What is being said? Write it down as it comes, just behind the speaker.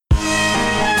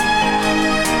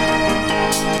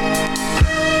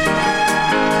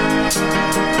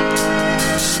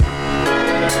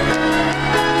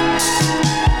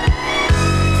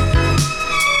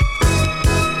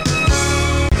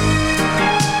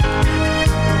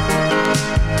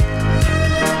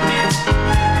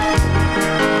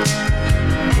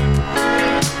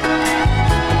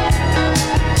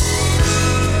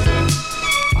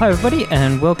Hi everybody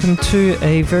and welcome to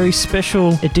a very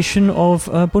special edition of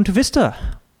Bunta Vista.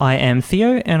 I am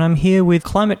Theo and I'm here with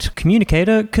climate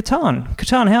communicator Ketan.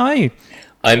 Ketan, how are you?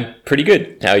 I'm pretty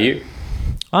good. How are you?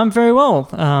 I'm very well.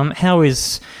 How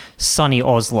is sunny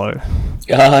Oslo?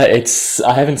 I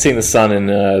haven't seen the sun in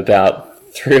about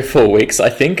 3 or 4 weeks, I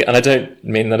think, and I don't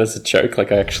mean that as a joke.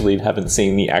 Like, I actually haven't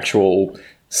seen the actual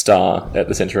star at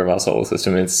the center of our solar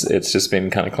system. It's just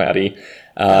been kind of cloudy.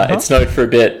 It snowed for a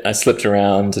bit. I slipped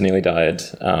around and nearly died,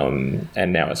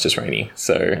 and now it's just rainy.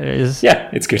 So it's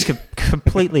good. It's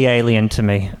completely alien to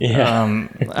me. Yeah.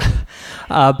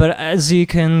 But as you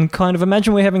can kind of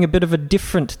imagine, we're having a bit of a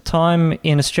different time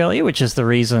in Australia, which is the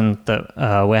reason that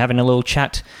we're having a little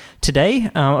chat today.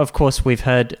 Of course, we've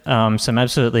had some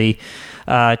absolutely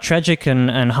tragic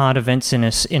and hard events in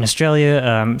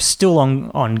Australia, still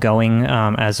ongoing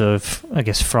as of, I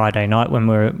guess, Friday night when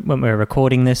we're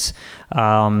recording this.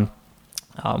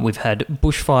 We've had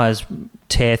bushfires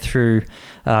tear through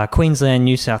Queensland,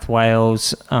 New South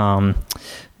Wales,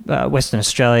 Western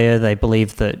Australia. They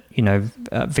believe that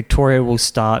Victoria will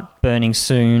start burning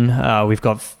soon.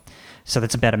 So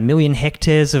that's about 1 million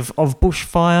hectares of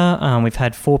bushfire. We've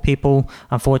had 4 people,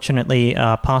 unfortunately,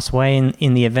 pass away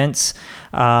in the events.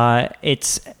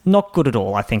 It's not good at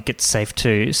all. I think it's safe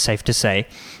to say.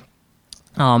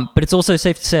 But it's also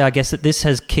safe to say, I guess, that this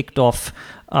has kicked off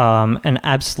an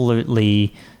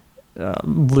absolutely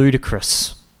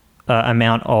ludicrous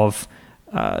amount of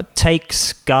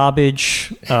takes,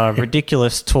 garbage,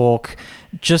 ridiculous talk,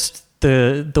 just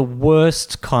the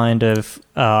worst kind of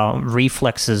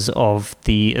reflexes of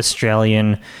the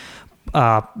Australian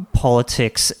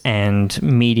politics and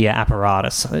media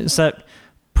apparatus. Is that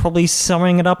probably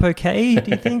summing it up okay,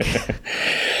 do you think?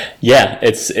 Yeah,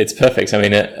 it's perfect. I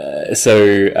mean,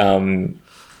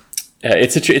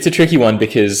 it's a tricky one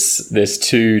because there's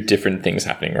 2 different things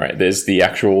happening, right? There's the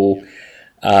actual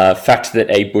fact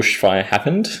that a bushfire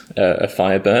happened, a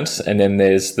fire burnt, and then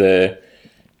there's the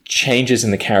changes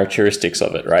in the characteristics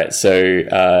of it, right?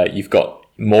 So you've got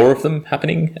more of them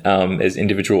happening as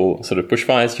individual sort of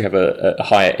bushfires. You have a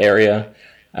higher area,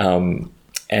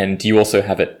 and you also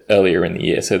have it earlier in the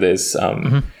year. So there's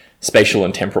spatial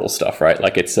and temporal stuff, right?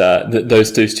 Like it's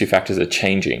those 2 factors are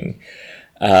changing.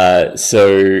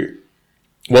 So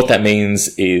what that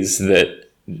means is that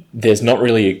there's not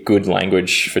really a good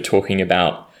language for talking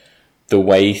about the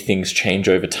way things change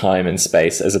over time and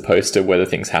space as opposed to whether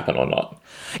things happen or not.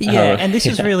 Yeah, and this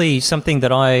is really something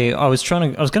that I was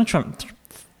going to try and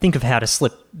think of how to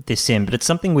slip this in, but it's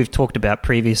something we've talked about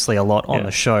previously a lot on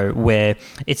the show, where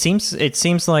it seems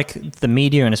like the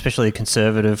media, and especially the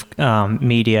conservative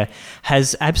media,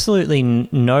 has absolutely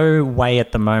no way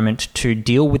at the moment to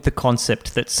deal with the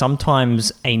concept that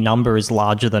sometimes a number is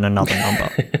larger than another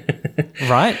number.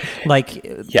 Right? Like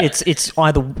it's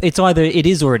either it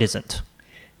is or it isn't.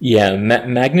 Yeah,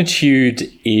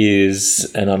 magnitude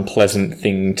is an unpleasant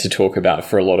thing to talk about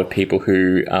for a lot of people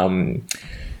who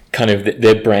kind of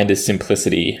their brand is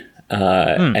simplicity,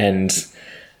 and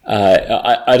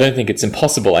I don't think it's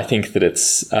impossible. I think that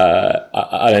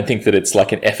I don't think that it's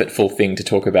like an effortful thing to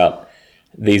talk about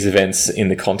these events in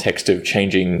the context of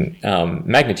changing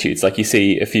magnitudes. Like, you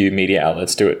see a few media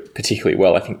outlets do it particularly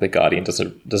well. I think The Guardian does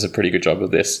a pretty good job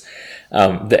of this.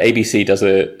 The ABC does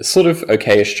a sort of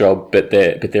okayish job, but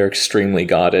they're extremely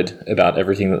guarded about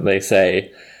everything that they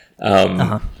say.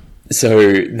 So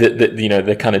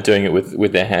they're kind of doing it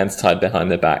with their hands tied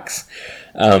behind their backs.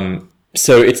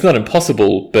 So it's not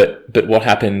impossible, but what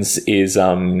happens is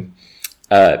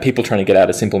people trying to get out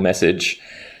a simple message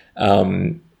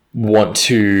want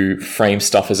to frame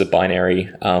stuff as a binary,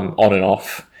 on and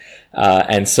off.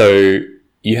 And so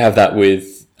you have that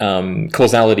with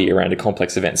causality around a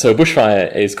complex event. So a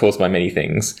bushfire is caused by many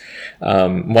things.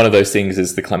 One of those things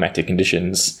is the climatic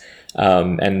conditions.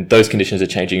 And those conditions are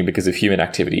changing because of human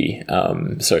activity.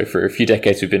 So for a few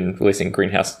decades, we've been releasing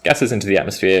greenhouse gases into the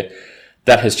atmosphere.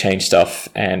 That has changed stuff.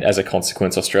 And as a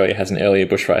consequence, Australia has an earlier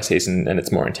bushfire season and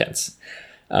it's more intense.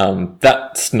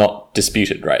 That's not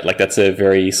disputed, right? Like, that's a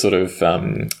very sort of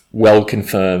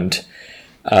well-confirmed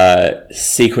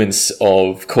sequence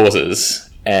of causes,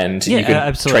 and you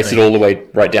can trace it all the way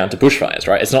right down to bushfires,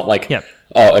 right? It's not like,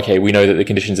 oh, okay, we know that the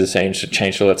conditions have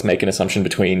changed, so let's make an assumption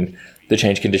between the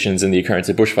changed conditions and the occurrence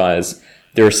of bushfires.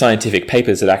 There are scientific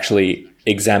papers that actually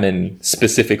examine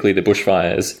specifically the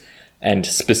bushfires and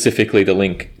specifically the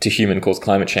link to human-caused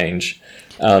climate change,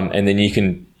 and then you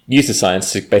can use the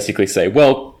science to basically say,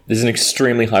 well, there's an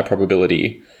extremely high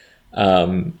probability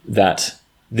that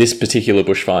this particular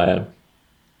bushfire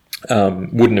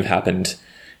wouldn't have happened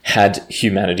had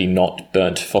humanity not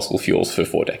burnt fossil fuels for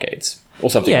 4 decades. or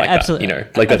something like absolutely.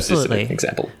 that. Like that's just Absolutely. an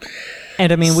example.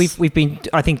 And I mean, we've been,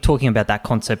 I think, talking about that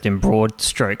concept in broad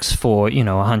strokes for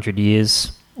 100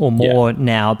 years or more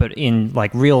now, but in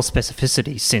like real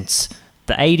specificity since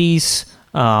the 80s,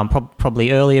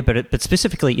 probably earlier, but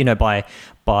specifically,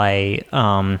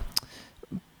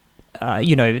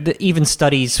 even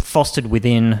studies fostered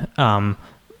within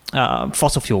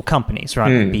fossil fuel companies,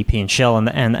 right? BP and Shell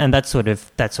and that sort of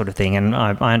thing. And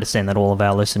I understand that all of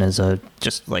our listeners are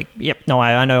just like, yep, no,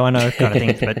 I know kind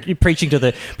of thing. But you're preaching to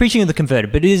the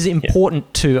converted. But it is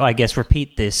important to, I guess,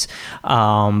 repeat this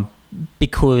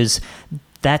because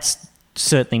that's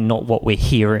certainly not what we're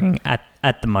hearing at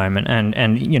the moment.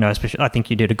 And especially, I think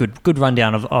you did a good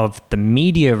rundown of the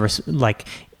media, like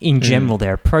in general,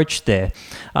 their approach there.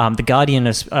 The Guardian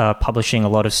is publishing a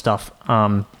lot of stuff.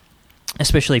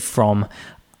 Especially from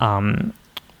not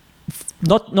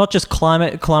just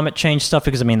climate change stuff,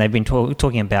 because I mean they've been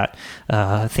talking about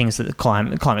things that the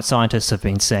climate scientists have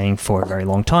been saying for a very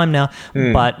long time now,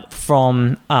 but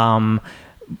from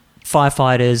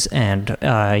firefighters and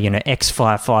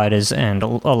ex-firefighters and a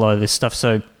lot of this stuff.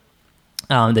 So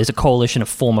there's a coalition of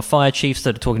former fire chiefs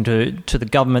that are talking to the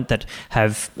government that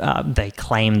have they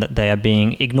claim that they are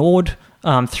being ignored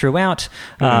throughout,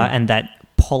 and that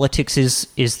politics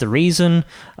is the reason,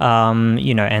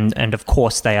 and of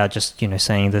course they are just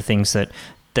saying the things that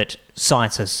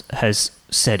science has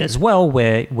said as well,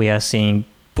 where we are seeing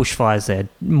bushfires, they're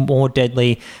more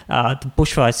deadly. The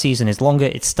bushfire season is longer,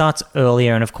 it starts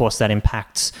earlier, and of course that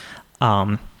impacts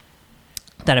the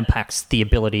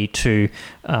ability to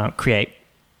create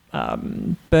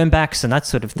burnbacks and that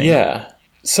sort of thing. Yeah.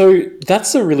 So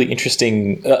that's a really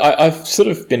interesting... I've sort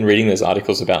of been reading those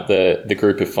articles about the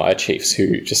group of fire chiefs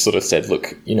who just sort of said,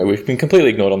 look, we've been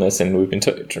completely ignored on this, and we've been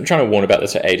trying to warn about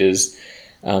this for ages.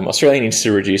 Australia needs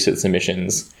to reduce its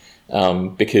emissions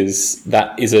because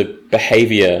that is a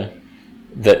behaviour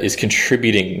that is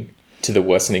contributing to the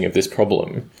worsening of this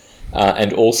problem.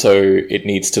 And also it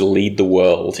needs to lead the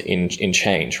world in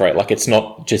change, right? Like it's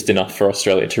not just enough for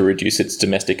Australia to reduce its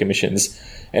domestic emissions,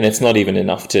 and it's not even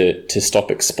enough to stop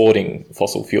exporting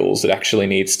fossil fuels. It actually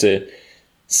needs to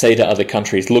say to other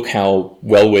countries, look how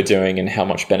well we're doing and how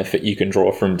much benefit you can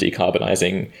draw from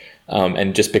decarbonising,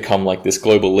 and just become like this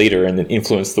global leader and then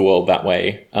influence the world that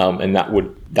way. And that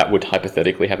would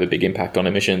hypothetically have a big impact on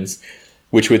emissions,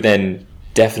 which would then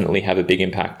definitely have a big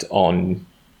impact on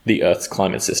the Earth's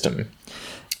climate system.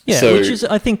 Yeah, so, which is,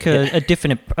 I think, a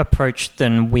different approach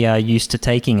than we are used to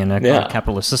taking in a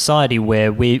capitalist society,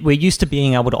 where we're used to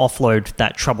being able to offload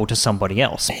that trouble to somebody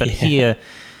else. But here,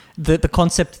 the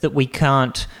concept that we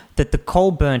can't, that the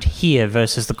coal burnt here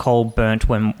versus the coal burnt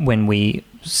when we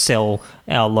sell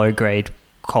our low-grade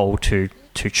coal to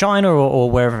China or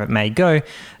wherever it may go,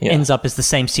 ends up as the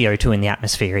same CO2 in the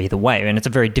atmosphere either way. And it's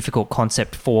a very difficult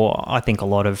concept for, I think, a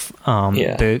lot of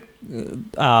the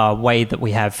way that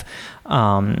we have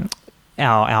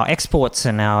our exports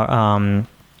and our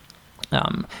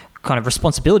kind of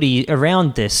responsibility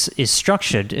around this is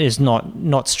structured, is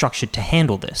not structured to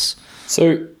handle this.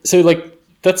 So like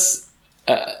that's,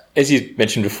 as you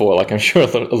mentioned before, like I'm sure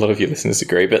a lot of your listeners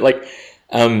agree, but like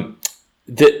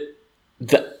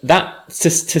that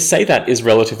to say that is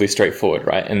relatively straightforward,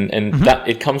 right? And that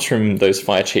it comes from those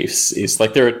fire chiefs is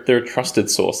like they're a trusted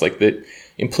source. Like that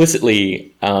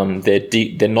implicitly,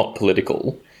 they're not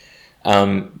political,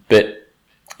 but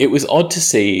it was odd to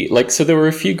see. Like, so there were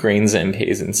a few Greens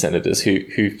MPs and senators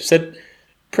who said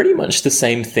pretty much the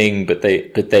same thing, but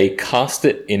they cast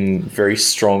it in very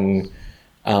strong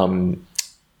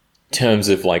terms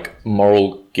of like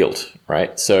moral guilt,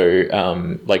 right? So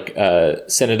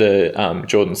Senator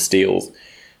Jordan Steele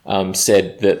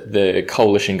said that the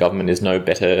coalition government is no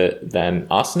better than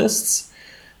arsonists,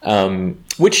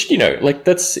 which, like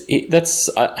that's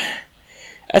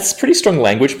pretty strong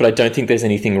language, but I don't think there's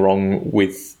anything wrong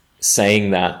with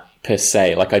saying that per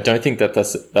se. Like, I don't think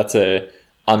that's a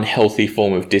unhealthy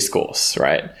form of discourse,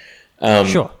 right?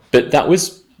 Sure. But that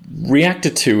was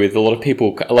reacted to with a lot of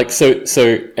people, like, so,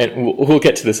 and we'll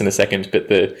get to this in a second, but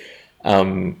there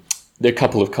are a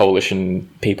couple of coalition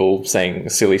people saying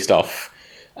silly stuff,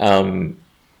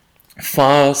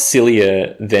 far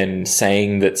sillier than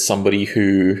saying that somebody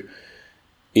who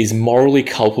is morally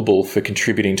culpable for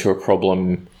contributing to a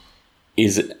problem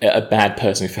is a bad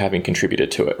person for having contributed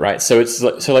to it, right? So it's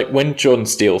like when Jordan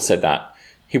Steele said that,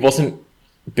 he wasn't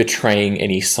betraying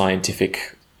any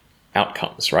scientific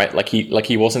outcomes, right? Like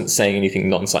he wasn't saying anything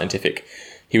non-scientific.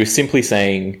 He was simply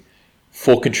saying,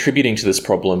 for contributing to this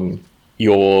problem,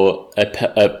 you're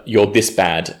this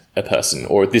bad a person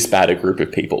or this bad a group of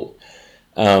people.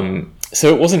 And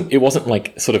so it wasn't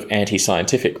like sort of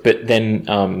anti-scientific, but then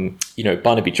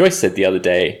Barnaby Joyce said the other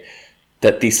day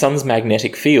that the sun's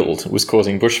magnetic field was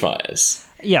causing bushfires.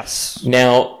 Yes.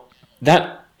 Now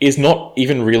that is not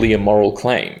even really a moral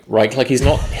claim, right? Like he's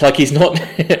not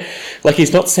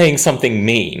saying something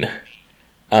mean.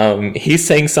 He's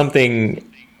saying something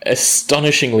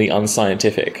astonishingly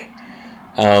unscientific.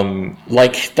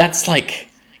 That's like,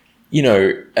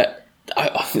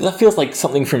 that feels like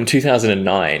something from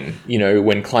 2009,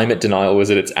 when climate denial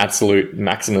was at its absolute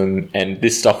maximum and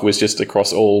this stuff was just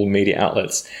across all media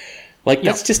outlets. Like,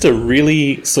 that's just a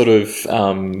really sort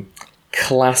of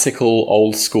classical,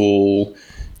 old school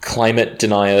climate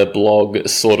denier blog,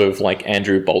 sort of like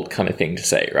Andrew Bolt kind of thing to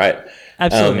say, right?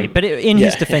 Absolutely. But in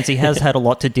his defense, he has had a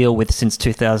lot to deal with since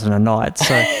 2009.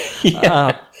 So,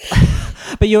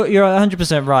 but you're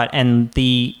 100% right. And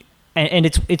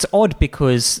it's odd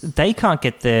because they can't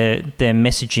get their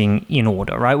messaging in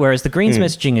order, right? Whereas the Greens'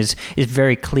 messaging is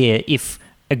very clear, if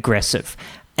aggressive.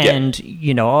 And,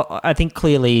 I think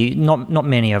clearly not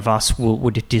many of us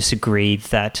would disagree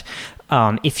that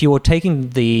if you're taking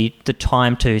the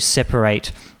time to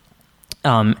separate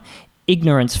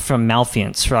ignorance from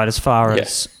malfeasance, right, as far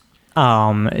as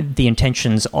the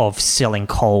intentions of selling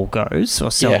coal goes,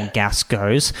 or selling gas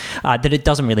goes, that it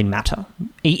doesn't really matter.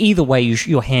 Either way,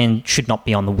 your hand should not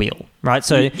be on the wheel, right?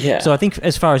 So I think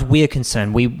as far as we're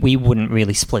concerned, we wouldn't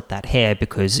really split that hair,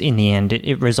 because in the end,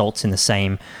 it results in the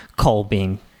same coal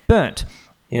being burnt.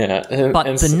 Yeah.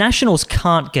 But the Nationals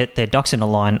can't get their ducks in a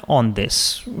line on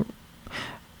this,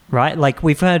 right? Like,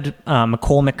 we've had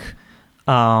McCormick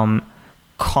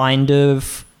kind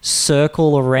of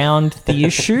circle around the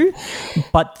issue,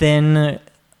 but then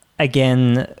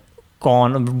again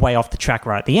gone way off the track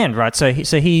right at the end, right? So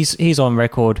he's on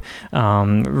record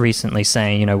recently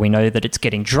saying, we know that it's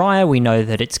getting drier, we know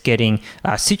that it's getting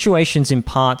situations in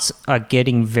parts are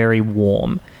getting very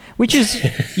warm. Which is,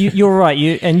 you're right,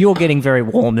 you're getting very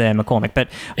warm there, McCormick. But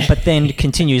then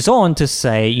continues on to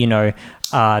say,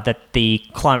 that the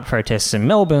climate protests in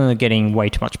Melbourne are getting way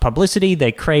too much publicity.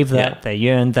 They crave that, they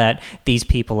yearn that. These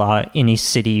people are inner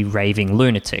city raving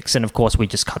lunatics. And of course, we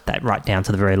just cut that right down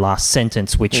to the very last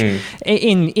sentence, which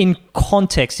in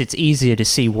context, it's easier to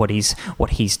see what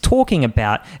he's talking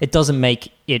about. It doesn't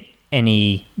make it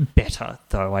any better,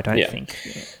 though, I don't think.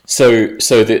 So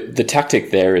the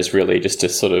tactic there is really just to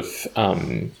sort of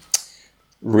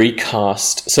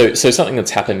recast. So something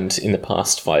that's happened in the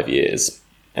past 5 years,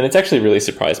 and it's actually really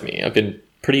surprised me. I've been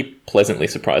pretty pleasantly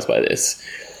surprised by this,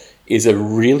 is a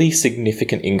really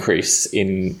significant increase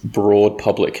in broad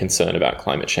public concern about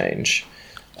climate change.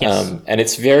 Yes. And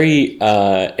it's very,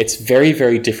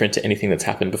 very different to anything that's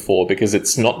happened before, because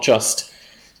it's not just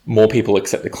more people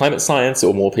accept the climate science,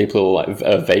 or more people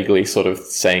are vaguely sort of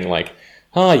saying like,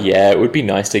 it would be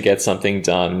nice to get something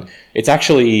done. It's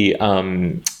actually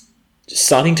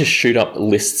starting to shoot up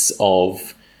lists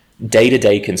of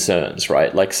day-to-day concerns,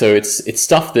 right? Like, so it's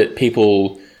stuff that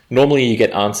people, normally you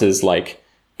get answers like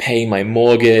pay my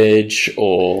mortgage,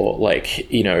 or like,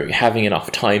 having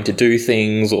enough time to do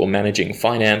things, or managing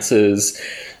finances.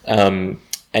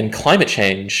 And climate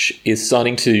change is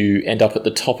starting to end up at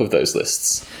the top of those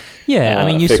lists. Yeah, I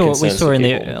mean, we saw in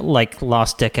the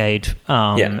last decade,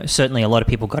 certainly a lot of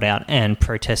people got out and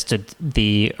protested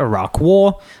the Iraq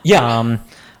War. Yeah.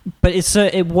 But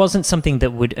it wasn't something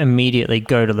that would immediately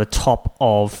go to the top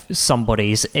of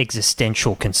somebody's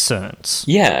existential concerns.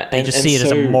 Yeah. They just see it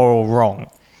as a moral wrong.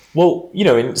 Well,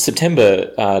 in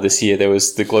September this year, there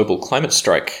was the Global Climate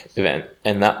Strike event,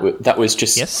 and that was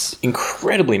just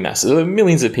incredibly massive. There were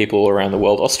millions of people around the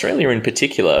world. Australia in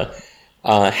particular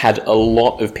had a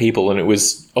lot of people, and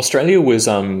Australia was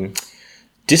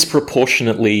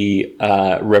disproportionately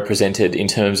represented in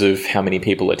terms of how many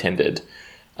people attended.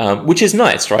 Which is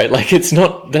nice, right? Like, that's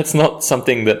not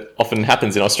something that often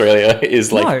happens in Australia,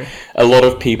 is like a lot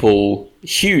of people,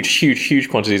 huge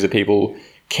quantities of people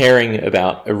caring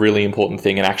about a really important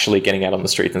thing and actually getting out on the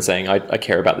streets and saying, I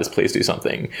care about this, please do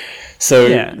something.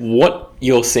 So what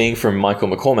you're seeing from Michael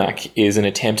McCormack is an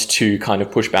attempt to kind of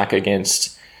push back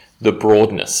against the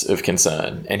broadness of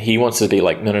concern. And he wants to be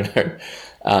like, no.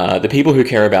 The people who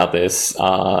care about this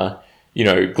are,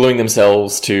 gluing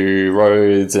themselves to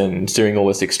roads and doing all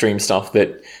this extreme stuff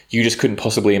that you just couldn't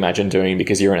possibly imagine doing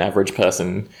because you're an average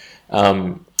person.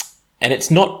 And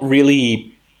it's not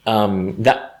really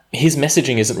that his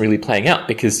messaging isn't really playing out,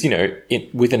 because,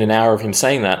 within an hour of him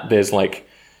saying that, there's like,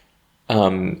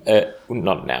 not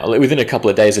an hour, within a couple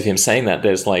of days of him saying that,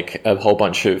 there's like a whole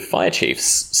bunch of fire chiefs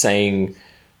saying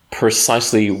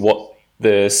precisely what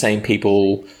the same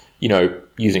people,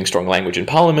 using strong language in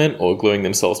Parliament or gluing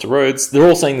themselves to roads, they're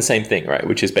all saying the same thing, right?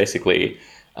 Which is basically,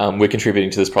 we're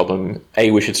contributing to this problem.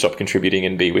 A, we should stop contributing,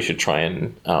 and B, we should try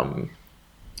and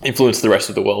influence the rest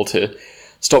of the world to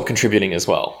stop contributing as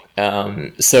well.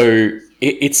 So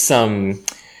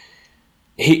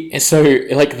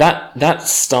that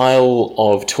style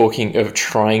of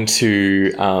trying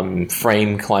to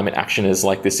frame climate action as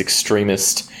like this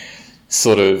extremist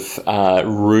sort of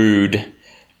rude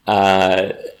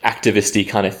activisty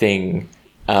kind of thing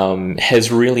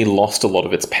has really lost a lot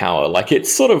of its power. Like, it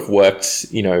sort of worked,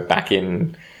 back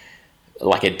in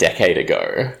like a decade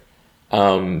ago.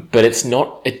 But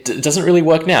it doesn't really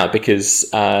work now because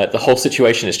the whole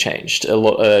situation has changed.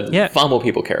 Far more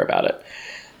people care about it.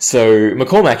 So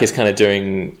McCormack is kind of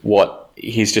doing what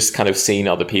he's just kind of seen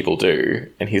other people do,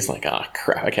 and he's like,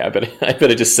 crap, okay, I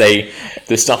better just say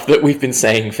the stuff that we've been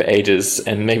saying for ages,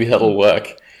 and maybe that'll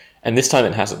work. And this time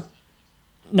it hasn't.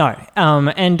 No,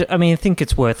 and I mean, I think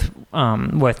it's worth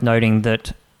noting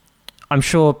that I'm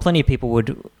sure plenty of people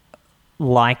would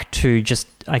like to just,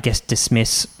 I guess,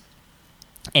 dismiss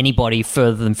anybody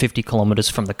further than 50 kilometers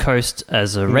from the coast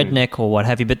as a redneck or what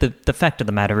have you. But the fact of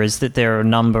the matter is that there are a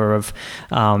number of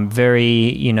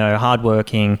very,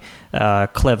 hardworking,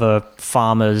 clever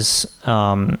farmers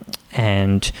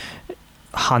and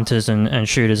hunters and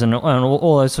shooters and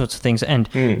all those sorts of things. And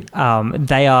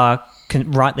they are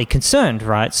rightly concerned,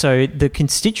 right? So the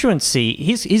constituency,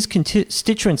 his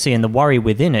constituency and the worry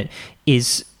within it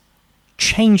is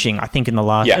changing, I think,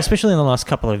 especially in the last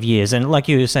couple of years. And like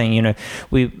you were saying,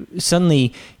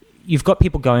 you've got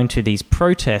people going to these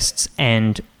protests,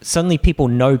 and suddenly people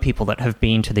know people that have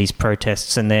been to these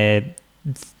protests, and they're,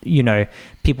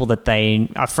 people that they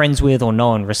are friends with or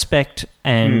know and respect.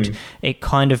 And it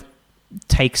kind of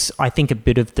takes, I think, a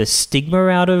bit of the stigma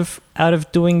out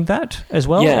of doing that as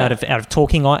well, out of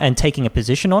talking on and taking a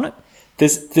position on it.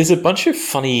 There's a bunch of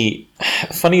funny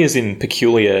as in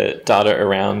peculiar data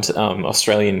around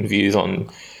Australian views on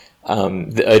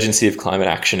the urgency of climate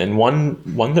action, and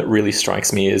one that really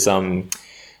strikes me is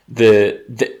there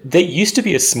used to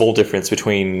be a small difference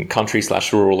between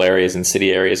country/rural areas and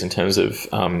city areas in terms of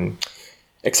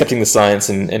accepting the science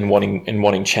and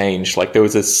wanting change. Like, there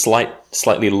was a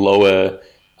slightly lower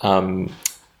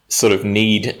sort of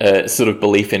need, sort of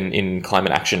belief in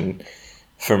climate action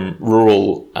from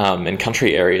rural and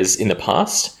country areas in the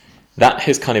past. That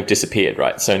has kind of disappeared,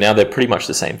 right? So now they're pretty much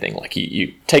the same thing. Like,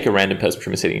 you take a random person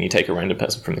from a city and you take a random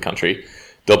person from the country,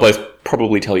 they'll both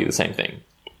probably tell you the same thing.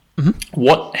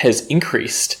 What has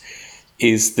increased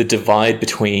is the divide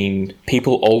between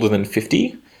people older than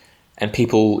 50 and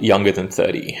people younger than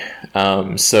 30.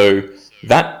 So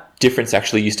that difference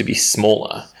actually used to be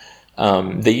smaller.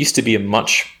 There used to be a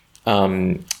much...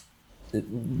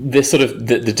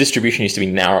 the distribution used to be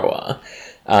narrower.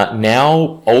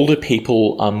 Now, older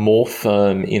people are more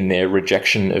firm in their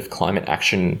rejection of climate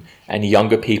action, and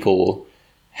younger people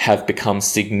have become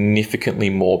significantly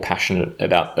more passionate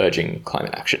about urging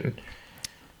climate action.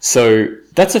 So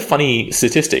that's a funny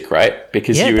statistic, right?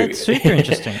 Because that's super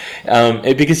interesting.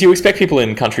 Because you expect people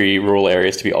in country, rural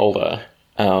areas to be older,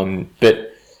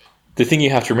 but the thing you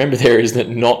have to remember there is that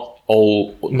not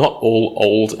all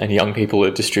old and young people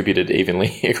are distributed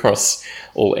evenly across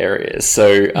all areas.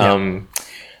 So,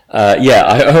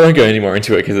 I won't go any more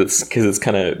into it because it's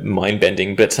kind of mind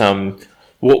bending. But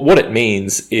what it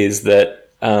means is that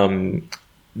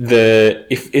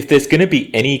if there's going to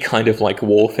be any kind of like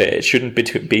warfare, it shouldn't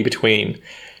be between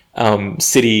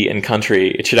city and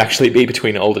country. It should actually be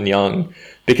between old and young,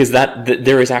 because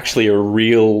there is actually a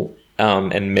real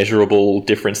and measurable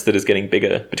difference that is getting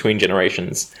bigger between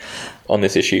generations on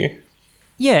this issue.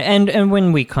 Yeah, and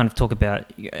when we kind of talk about,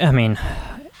 I mean,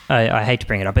 I hate to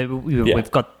bring it up, but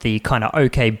we've got the kind of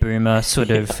okay boomer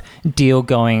sort of deal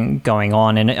going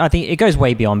on, and I think it goes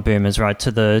way beyond boomers, right?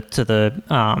 To the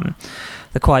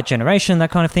quiet generation, that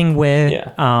kind of thing,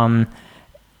 where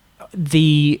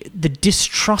the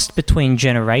distrust between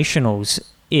generations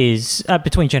is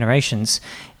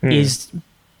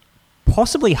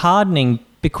possibly hardening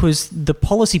because the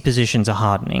policy positions are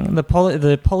hardening.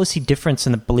 The policy difference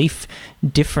and the belief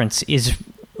difference is,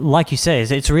 like you say,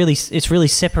 it's really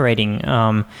separating.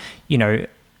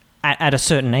 At a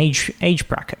certain age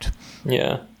bracket.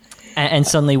 Yeah. And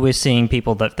suddenly we're seeing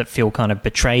people that feel kind of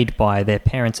betrayed by their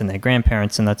parents and their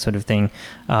grandparents and that sort of thing.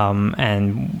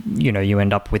 And you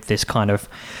end up with this kind of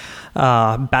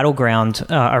battleground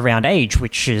around age,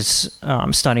 which is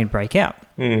starting to break out.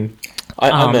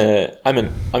 I'm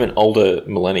an older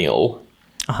millennial,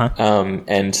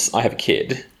 and I have a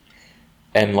kid,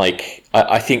 and like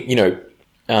I think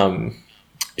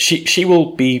she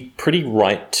will be pretty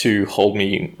right to hold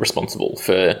me responsible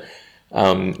for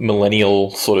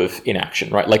millennial sort of inaction,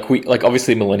 right? Like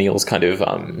obviously millennials kind of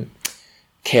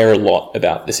care a lot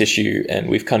about this issue, and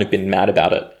we've kind of been mad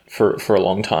about it for a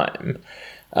long time.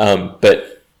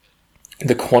 But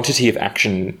the quantity of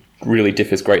action really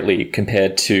differs greatly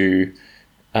compared to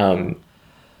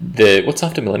what's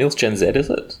after millennials? Gen Z, is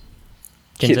it?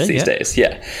 Kids these days,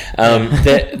 yeah.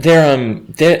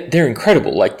 They're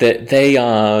incredible. Like they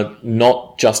are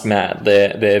not just mad.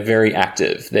 They're very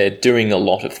active. They're doing a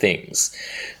lot of things.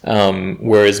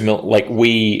 Whereas like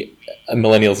we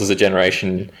millennials as a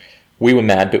generation, we were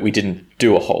mad, but we didn't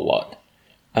do a whole lot.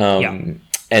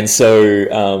 And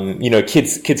so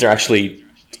kids are actually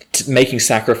making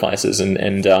sacrifices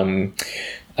and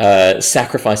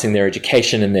sacrificing their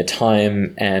education and their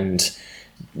time and.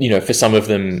 For some of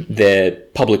them, their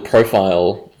public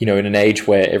profile, in an age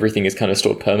where everything is kind of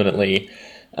stored permanently,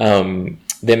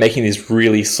 they're making these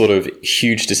really sort of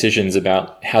huge decisions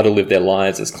about how to live their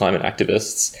lives as climate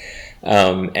activists.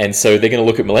 And so they're going to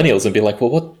look at millennials and be like, well,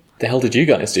 what the hell did you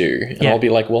guys do? And I'll be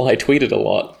like, well, I tweeted a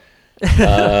lot.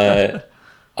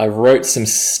 I wrote some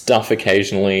stuff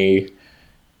occasionally,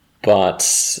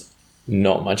 but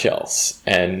not much else.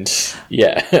 And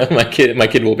my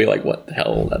kid will be like, what the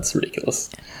hell, that's ridiculous.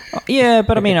 Yeah,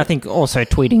 but I mean, I think also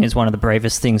tweeting is one of the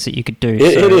bravest things that you could do.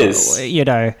 It is.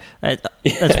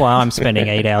 That's why I'm spending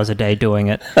 8 hours a day doing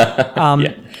it.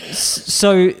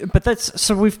 So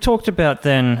we've talked about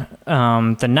then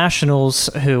the Nationals,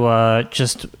 who are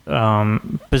just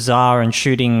bizarre and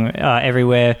shooting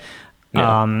everywhere.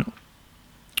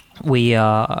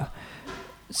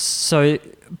 So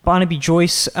Barnaby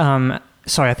Joyce, I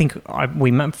think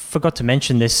we forgot to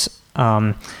mention this.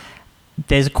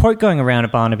 There's a quote going around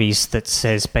at Barnaby's that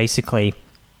says basically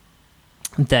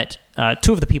that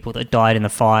two of the people that died in the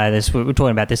fire, we're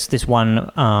talking about this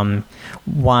one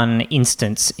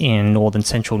instance in northern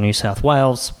central New South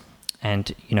Wales,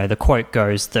 and the quote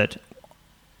goes that,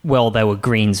 well, they were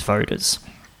Greens voters.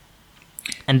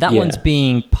 And that one's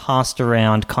being passed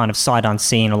around kind of sight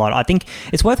unseen a lot. I think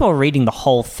it's worthwhile reading the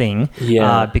whole thing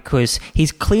because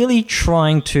he's clearly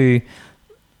trying to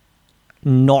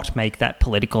not make that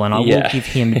political, and I will give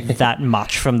him that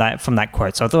much from that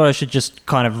quote. So I thought I should just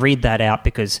kind of read that out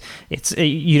because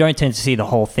you don't tend to see the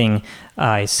whole thing.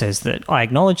 He says that I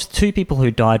acknowledge the two people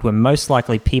who died were most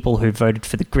likely people who voted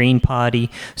for the Green Party,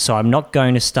 so I'm not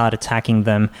going to start attacking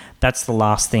them. That's the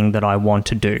last thing that I want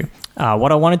to do.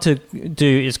 What I wanted to do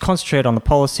is concentrate on the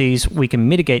policies. We can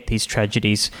mitigate these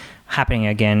tragedies happening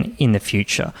again in the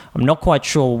future. I'm not quite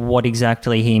sure what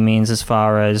exactly he means as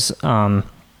far as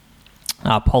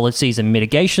policies and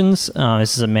mitigations.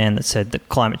 This is a man that said that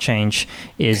climate change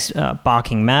is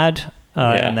barking mad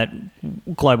and that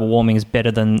global warming is better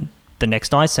than the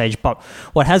next ice age. But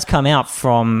what has come out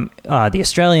from the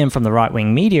Australian, from the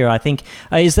right-wing media, I think,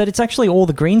 is that it's actually all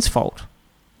the Greens' fault.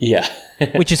 Yeah.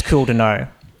 Which is cool to know.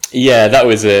 Yeah, that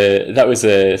was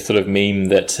a sort of meme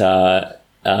that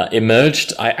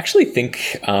emerged, I actually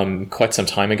think, quite some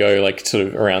time ago, like sort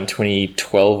of around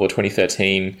 2012 or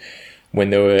 2013, when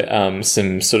there were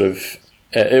some sort of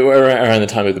around the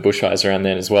time of the bushfires around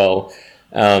then as well.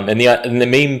 And the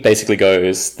meme basically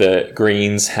goes that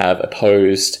Greens have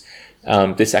opposed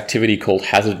this activity called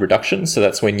hazard reduction. So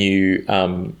that's when you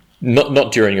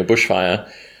not during a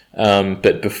bushfire,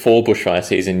 but before bushfire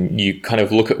season, you kind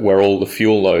of look at where all the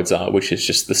fuel loads are, which is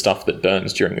just the stuff that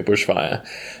burns during a bushfire,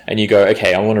 and you go,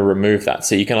 okay, I want to remove that.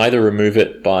 So you can either remove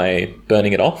it by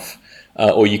burning it off,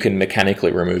 or you can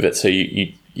mechanically remove it. So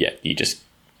you just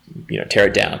tear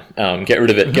it down, get rid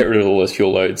of it, get rid of all those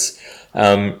fuel loads.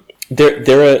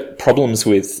 There are problems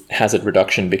with hazard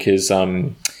reduction because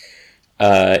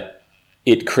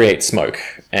it creates smoke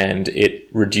and it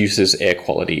reduces air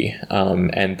quality,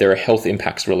 and there are health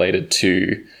impacts related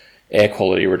to air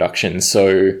quality reduction.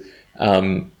 So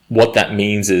what that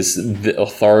means is the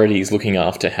authorities looking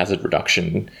after hazard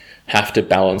reduction have to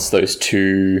balance those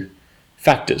two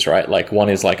factors, right? Like one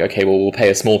is like, okay, well, we'll pay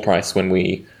a small price when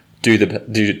we do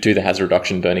the hazard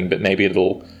reduction burning, but maybe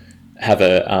it'll have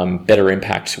a better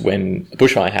impact when a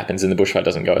bushfire happens and the bushfire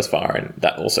doesn't go as far, and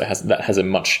that also has a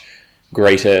much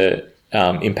greater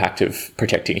impact of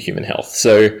protecting human health.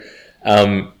 So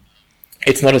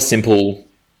it's not a simple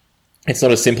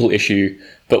issue,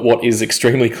 but what is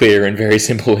extremely clear and very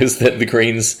simple is that the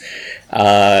Greens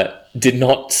did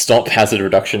not stop hazard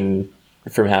reduction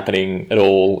from happening at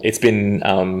all. It's been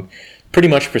pretty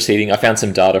much proceeding. I found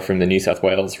some data from the New South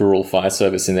Wales Rural Fire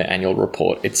Service in their annual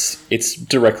report. It's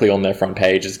directly on their front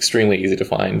page. It's extremely easy to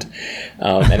find,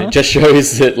 and it just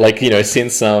shows that,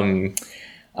 since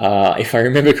If I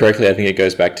remember correctly, I think it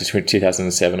goes back to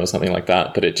 2007 or something like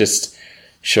that, but it just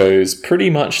shows pretty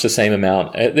much the same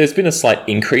amount. There's been a slight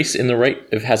increase in the rate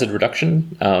of hazard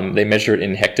reduction. They measure it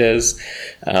in hectares,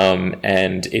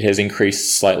 and it has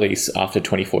increased slightly after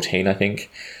 2014, I think.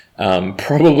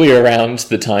 Probably around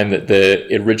the time that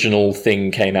the original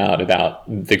thing came out about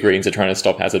the Greens are trying to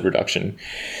stop hazard reduction.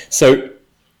 So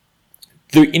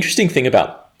the interesting thing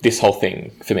about this whole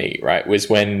thing for me, right, was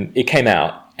when it came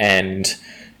out, and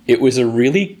it was a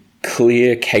really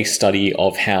clear case study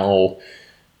of how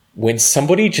when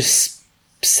somebody just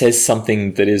says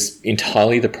something that is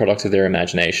entirely the product of their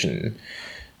imagination,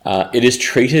 it is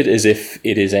treated as if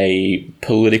it is a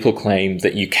political claim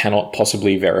that you cannot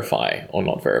possibly verify or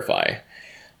not verify.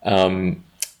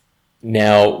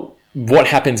 Now, what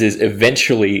happens is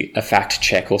eventually a fact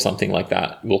check or something like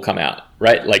that will come out,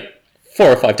 right? Like 4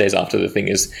 or 5 days after the thing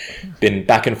has been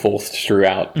back and forth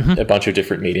throughout a bunch of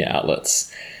different media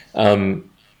outlets.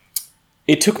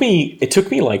 It took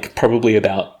me like probably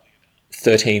about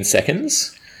 13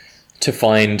 seconds to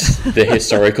find the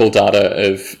historical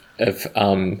data of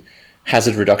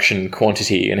hazard reduction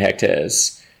quantity in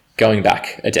hectares going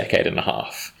back a decade and a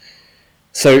half.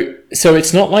 So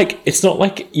it's not like,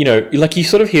 you know, like you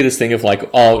sort of hear this thing of like,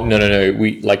 oh, no,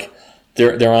 we like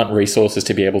there aren't resources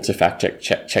to be able to fact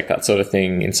check that sort of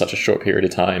thing in such a short period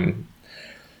of time.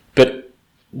 But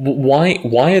why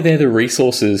are there the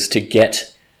resources to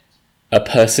get a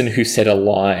person who said a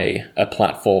lie a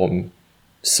platform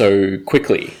so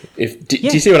quickly? Do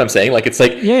you see what I'm saying? Like, it's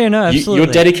like, absolutely.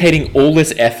 You're dedicating all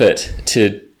this effort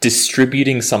to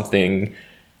distributing something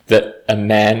that a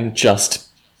man just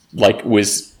like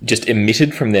was just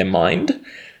emitted from their mind.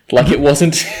 Like it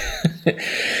wasn't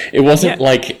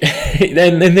like,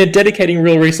 and they're dedicating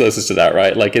real resources to that,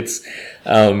 right? Like it's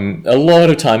a lot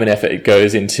of time and effort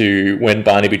goes into when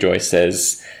Barnaby Joyce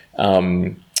says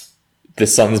the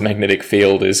sun's magnetic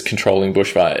field is controlling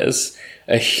bushfires.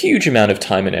 A huge amount of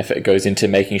time and effort goes into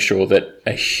making sure that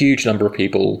a huge number of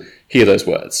people hear those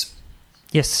words.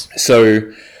 Yes. So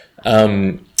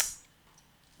why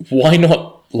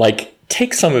not like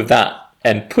take some of that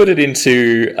and put it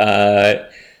into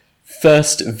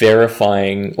first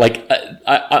verifying, like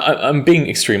I'm being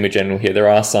extremely general here. There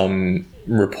are some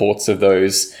reports of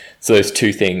those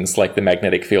two things, like the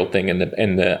magnetic field thing and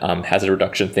the hazard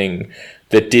reduction thing,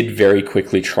 that did very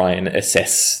quickly try and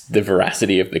assess the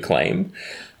veracity of the claim.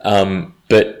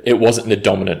 But it wasn't the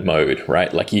dominant mode,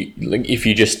 right? Like if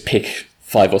you just pick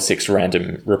 5 or 6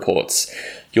 random reports,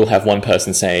 you'll have one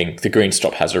person saying the Greens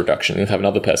stop hazard reduction. You'll have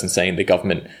another person saying the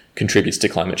government contributes to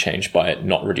climate change by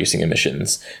not reducing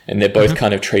emissions. And they're both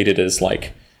kind of treated as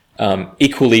like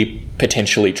equally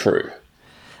potentially true.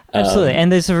 Absolutely.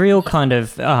 And there's a real kind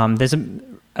of, there's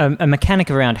a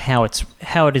mechanic around how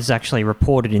it is actually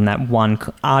reported in that one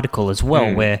article as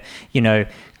well, where, you know,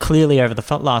 clearly over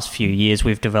the last few years,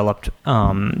 we've developed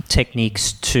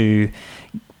techniques to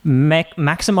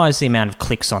maximize the amount of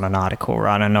clicks on an article,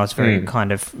 right? I know it's very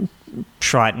kind of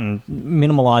trite and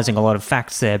minimalizing a lot of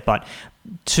facts there, but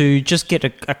to just get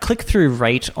a click-through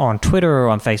rate on Twitter or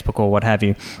on Facebook or what have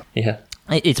you,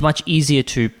 it's much easier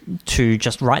to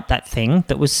just write that thing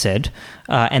that was said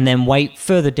and then wait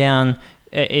further down.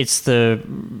 It's the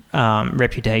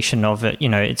reputation of it, you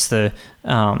know, it's the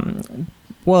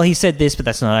well, he said this, but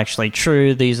that's not actually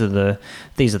true. These are the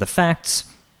facts.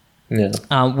 Yeah.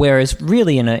 Whereas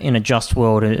really in a just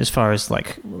world, as far as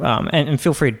like, and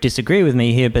feel free to disagree with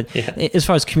me here, but as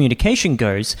far as communication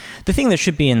goes, the thing that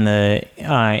should be in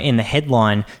the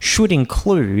headline should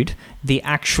include the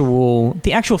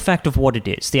actual fact of what it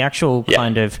is, the actual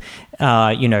kind of,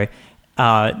 you know,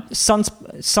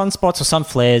 sunspots or sun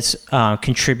flares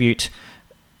contribute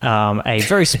a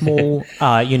very small,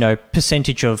 you know,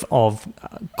 percentage of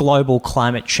global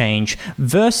climate change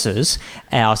versus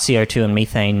our CO2 and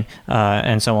methane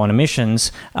and so on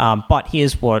emissions. But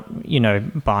here's what, you know,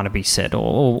 Barnaby said,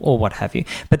 or what have you.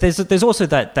 But there's also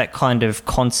that kind of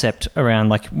concept around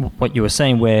like what you were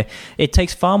saying, where it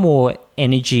takes far more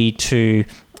energy to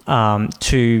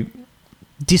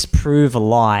disprove a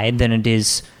lie than it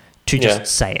is to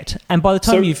just say it. And by the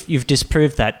time you've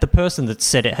disproved that, the person that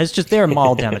said it they're a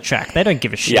mile down the track. They don't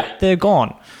give a shit. Yeah. They're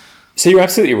gone. So you're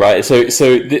absolutely right. So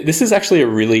this is actually a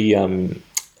really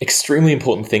extremely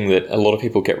important thing that a lot of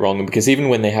people get wrong, because even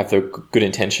when they have the good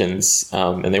intentions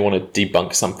and they want to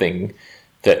debunk something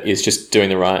that is just doing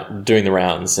the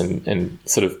rounds and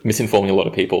sort of misinforming a lot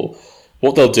of people,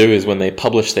 what they'll do is when they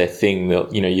publish their thing,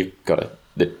 you've got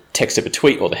the text of a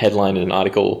tweet or the headline in an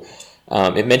article.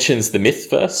 It mentions the myth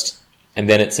first, and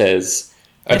then it says,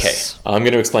 okay, I'm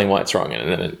going to explain why it's wrong.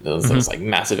 And then there's this like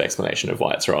massive explanation of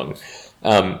why it's wrong.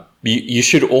 you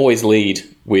should always lead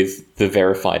with the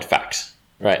verified fact,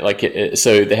 right? Like,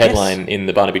 so the headline in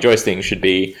the Barnaby Joyce thing should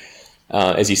be,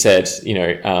 as you said,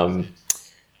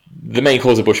 the main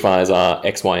cause of bushfires are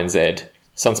X, Y, and Z.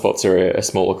 Sunspots are a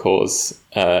smaller cause,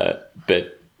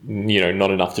 but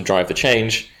not enough to drive the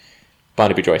change.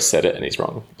 Barnaby Joyce said it, and he's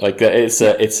wrong. Like, there's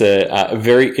a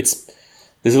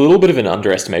little bit of an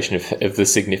underestimation of the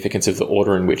significance of the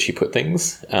order in which he put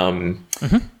things.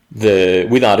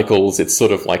 With articles, it's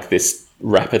sort of like this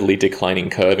rapidly declining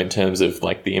curve in terms of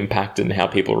like the impact and how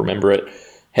people remember it.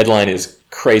 Headline is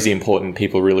crazy important.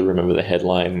 People really remember the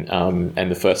headline and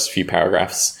the first few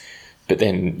paragraphs, but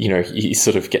then you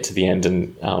sort of get to the end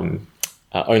and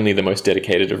only the most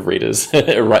dedicated of readers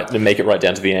make it right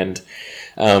down to the end.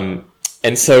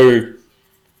 And so,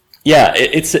 yeah,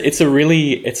 it's a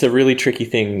really tricky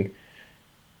thing.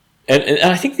 And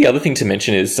I think the other thing to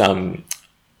mention is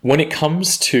when it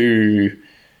comes to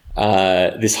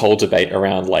this whole debate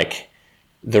around like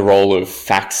the role of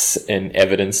facts and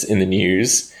evidence in the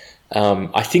news,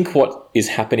 I think what is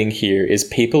happening here is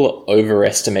people are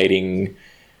overestimating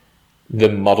the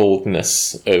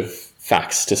muddledness of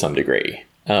facts to some degree.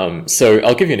 So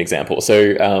I'll give you an example.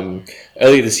 So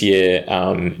earlier this year,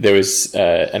 there was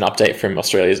an update from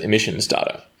Australia's emissions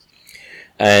data,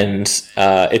 and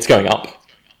it's going up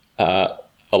a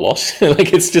lot.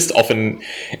 Like, it's just often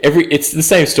it's the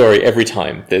same story every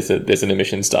time there's an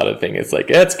emissions data thing. It's like,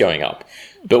 it's going up.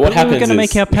 But what happens is... We're going to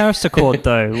make our Paris Accord,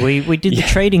 though. We did the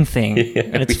trading thing,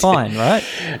 and it's fine, right?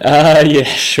 Yeah,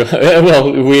 sure.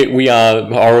 Well, we are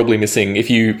horribly missing... If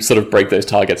you sort of break those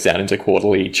targets down into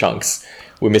quarterly chunks,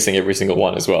 we're missing every single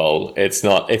one as well. It's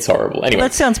horrible. Anyway. Well,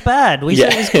 that sounds bad. We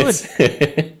said it was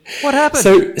good. What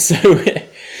happened?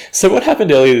 So what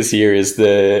happened earlier this year is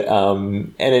the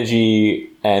Energy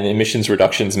and Emissions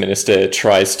Reductions Minister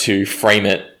tries to frame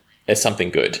it as something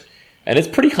good. And it's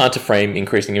pretty hard to frame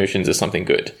increasing emissions as something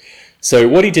good. So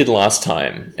what he did last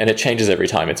time, and it changes every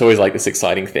time, it's always like this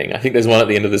exciting thing. I think there's one at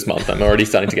the end of this month. I'm already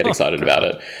starting to get excited about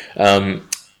it.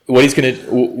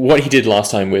 What he did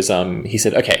last time was he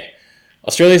said, okay,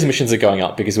 Australia's emissions are going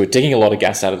up because we're digging a lot of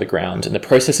gas out of the ground, and the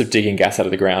process of digging gas out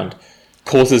of the ground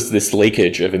causes this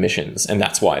leakage of emissions, and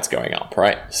that's why it's going up,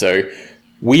 right? So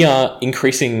we are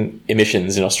increasing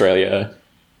emissions in Australia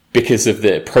because of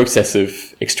the process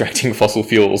of extracting fossil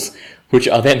fuels, which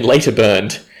are then later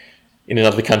burned in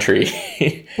another country,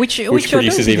 which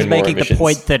produces even more emissions. Making the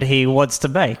point that he wants to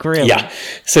make, really. Yeah.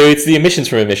 So it's the emissions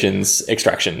from emissions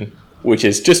extraction, which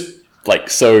is just like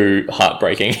so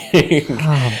heartbreaking.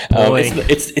 Oh, boy.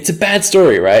 It's a bad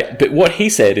story, right? But what he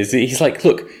said is he's like,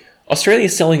 look, Australia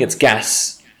is selling its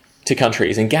gas to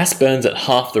countries, and gas burns at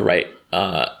half the rate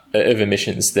of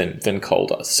emissions than coal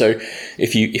does. So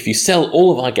if you sell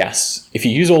all of our gas, if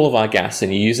you use all of our gas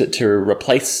and you use it to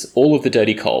replace all of the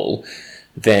dirty coal,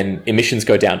 then emissions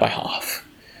go down by half.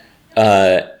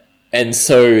 And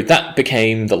so that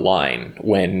became the line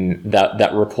when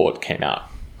that report came out.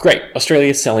 Great, Australia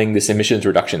is selling this emissions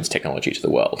reductions technology to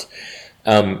the world.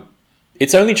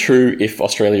 It's only true if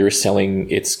Australia is selling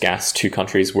its gas to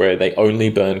countries where they only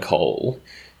burn coal,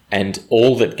 and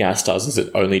all that gas does is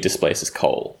it only displaces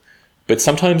coal. But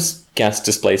sometimes gas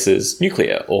displaces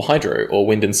nuclear or hydro or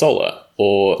wind and solar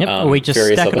or we just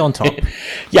stack it on top.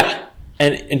 Yeah.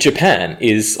 And Japan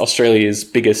is Australia's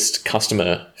biggest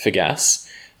customer for gas.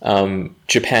 From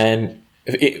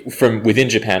within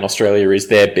Japan, Australia is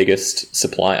their biggest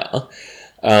supplier.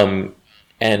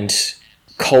 And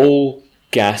coal,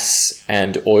 gas,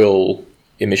 and oil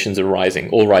emissions are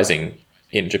all rising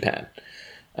in Japan.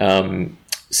 Part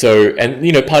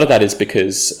of that is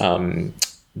because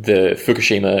the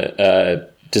Fukushima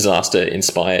disaster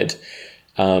inspired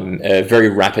a very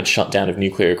rapid shutdown of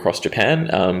nuclear across Japan.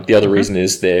 The other reason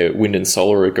is their wind and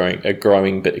solar are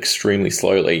growing, but extremely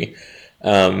slowly.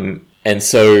 And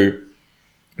so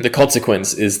the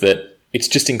consequence is that it's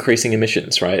just increasing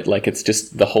emissions, right? Like, it's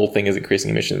just the whole thing is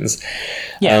increasing emissions.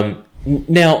 Yeah.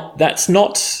 Now, that's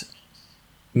not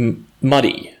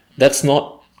muddy. That's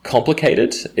not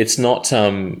complicated. It's not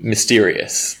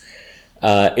mysterious.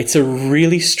 It's a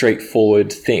really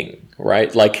straightforward thing,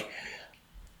 right? Like,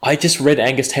 I just read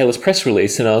Angus Taylor's press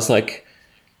release and I was like,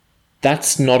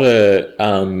 that's not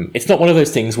it's not one of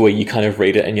those things where you kind of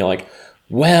read it and you're like,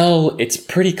 well, it's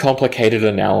pretty complicated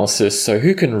analysis, so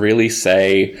who can really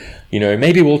say,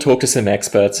 maybe we'll talk to some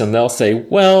experts and they'll say,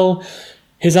 well,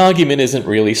 his argument isn't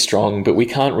really strong, but we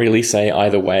can't really say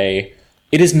either way.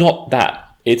 It is not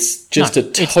that. It's just a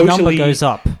totally... its number goes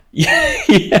up. Yeah.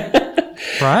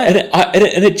 Right?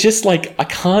 And it just, like, I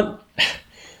can't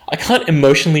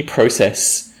emotionally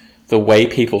process the way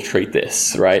people treat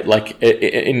this, right? Like,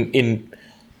 in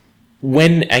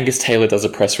when Angus Taylor does a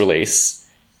press release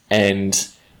and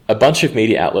a bunch of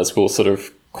media outlets will sort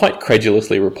of quite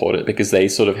credulously report it because they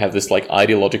sort of have this like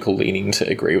ideological leaning to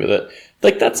agree with it,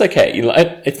 like that's okay.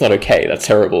 It's not okay, that's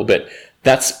terrible, but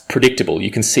that's predictable.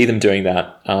 You can see them doing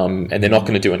that, and they're not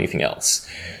going to do anything else.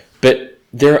 But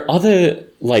there are other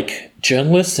like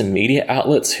journalists and media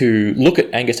outlets who look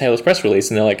at Angus Taylor's press release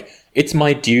and they're like, it's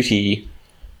my duty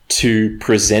to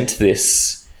present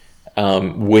this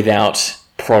without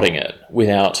prodding it,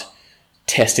 without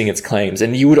testing its claims.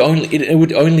 And it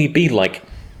would only be like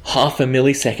half a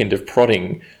millisecond of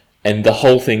prodding and the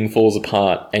whole thing falls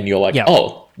apart and you're like,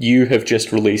 oh, you have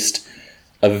just released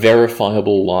a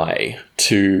verifiable lie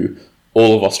to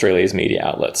all of Australia's media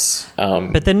outlets.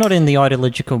 But they're not in the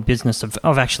ideological business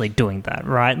of actually doing that,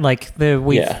 right? Like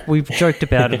we've joked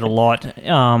about it a lot,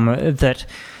 that,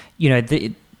 you know,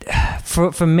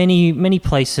 for many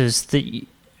places that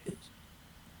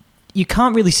you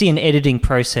can't really see an editing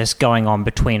process going on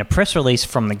between a press release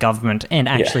from the government and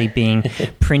actually being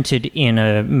printed in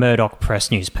a Murdoch press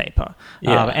newspaper.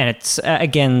 And it's,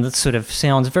 again, that sort of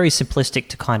sounds very simplistic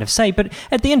to kind of say, but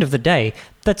at the end of the day,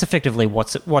 that's effectively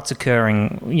what's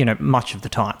occurring, you know, much of the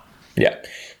time. Yeah.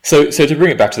 So to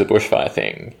bring it back to the bushfire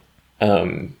thing,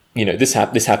 you know, this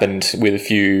happened with a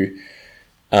few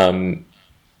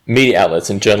media outlets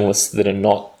and journalists that are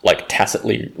not like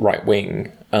tacitly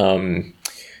right-wing,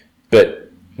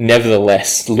 but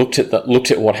nevertheless looked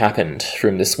at what happened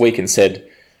from this week and said,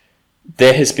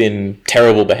 there has been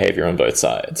terrible behaviour on both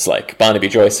sides. Like Barnaby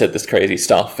Joyce said this crazy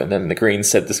stuff and then the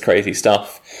Greens said this crazy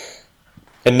stuff.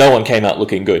 And no one came out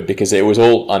looking good because it was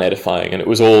all unedifying and it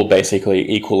was all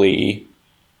basically equally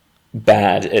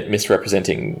bad at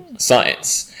misrepresenting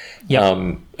science.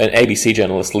 An ABC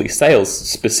journalist, Lee Sales,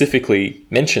 specifically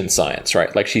mentioned science,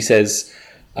 right? Like she says...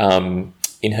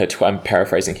 in her, I'm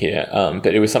paraphrasing here,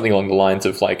 but it was something along the lines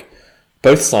of like,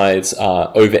 both sides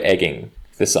are over-egging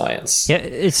the science. Yeah,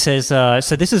 it says,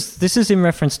 so this is in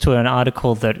reference to an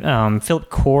article that Philip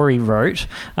Corey wrote,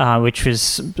 which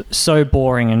was so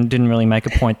boring and didn't really make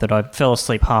a point that I fell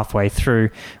asleep halfway through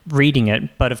reading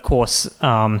it. But of course,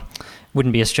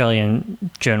 wouldn't be Australian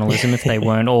journalism if they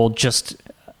weren't all just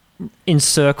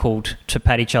encircled to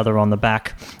pat each other on the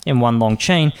back in one long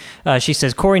chain. She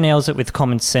says, Corey nails it with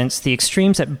common sense. The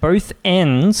extremes at both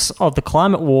ends of the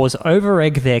climate wars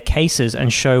over-egg their cases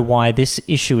and show why this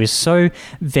issue is so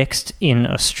vexed in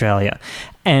Australia.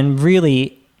 And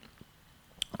really,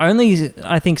 only,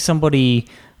 I think, somebody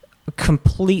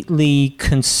completely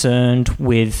concerned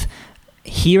with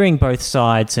hearing both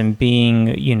sides and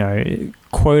being, you know,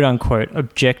 quote-unquote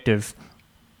objective,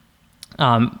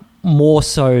 more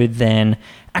so than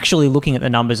actually looking at the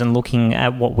numbers and looking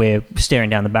at what we're staring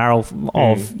down the barrel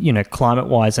of, you know,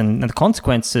 climate-wise and the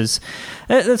consequences.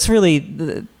 That's really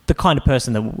the kind of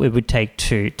person that we would take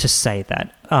to say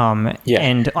that.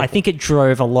 And I think it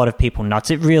drove a lot of people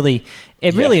nuts. It really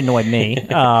annoyed me.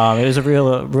 It was a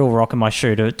real rock in my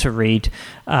shoe to read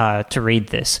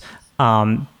this.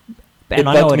 And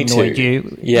I know it annoyed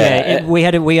you. We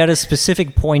had a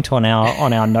specific point on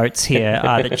our notes here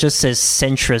that just says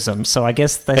centrism. So I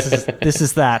guess this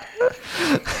is that.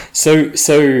 So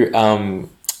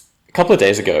a couple of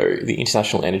days ago, the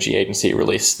International Energy Agency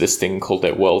released this thing called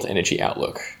their World Energy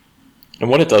Outlook, and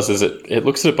what it does is it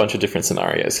looks at a bunch of different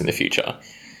scenarios in the future.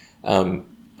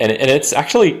 And it's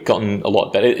actually gotten a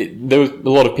lot better. There was a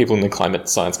lot of people in the climate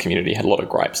science community had a lot of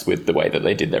gripes with the way that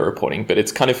they did their reporting, but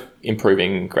it's kind of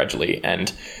improving gradually.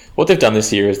 And what they've done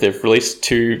this year is they've released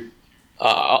two,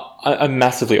 I'm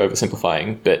massively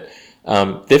oversimplifying, but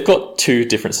they've got two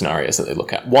different scenarios that they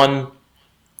look at. One,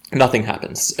 nothing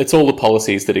happens. It's all the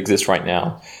policies that exist right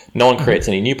now. No one creates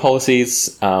any new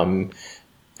policies.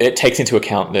 It takes into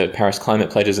account the Paris climate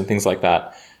pledges and things like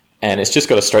that. And it's just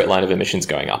got a straight line of emissions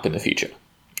going up in the future.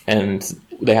 And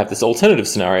they have this alternative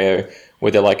scenario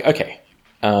where they're like, okay,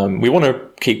 we want to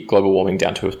keep global warming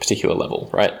down to a particular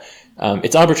level, right?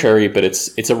 It's arbitrary, but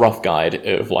it's a rough guide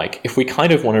of like, if we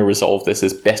kind of want to resolve this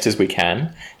as best as we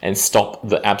can and stop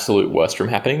the absolute worst from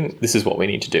happening, this is what we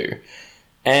need to do.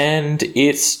 And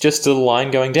it's just a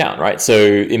line going down, right? So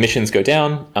emissions go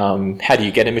down. How do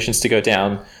you get emissions to go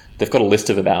down? They've got a list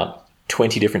of about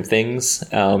 20 different things,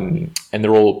 and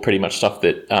they're all pretty much stuff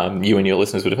that you and your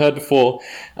listeners would have heard before.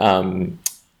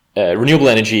 Renewable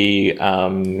energy,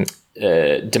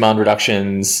 demand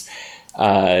reductions.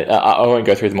 I won't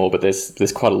go through them all, but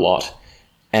there's quite a lot.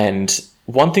 And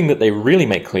one thing that they really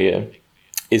make clear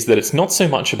is that it's not so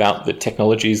much about the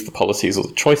technologies, the policies, or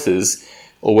the choices,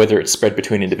 or whether it's spread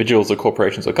between individuals or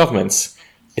corporations or governments.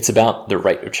 It's about the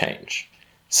rate of change.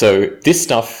 So this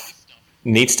stuff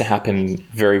needs to happen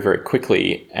very, very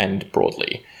quickly and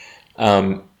broadly.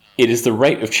 It is the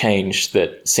rate of change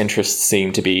that centrists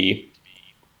seem to be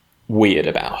weird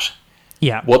about.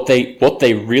 Yeah. What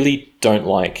they really don't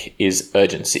like is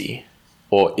urgency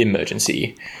or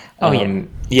emergency.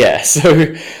 Yeah.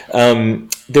 So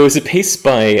there was a piece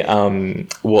by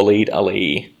Waleed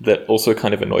Ali that also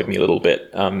kind of annoyed me a little bit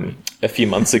a few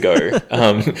months ago,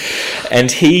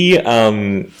 and he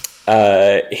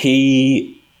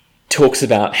talks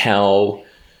about how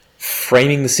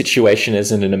framing the situation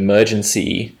as an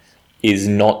emergency is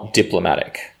not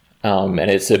diplomatic, and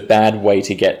it's a bad way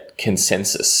to get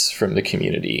consensus from the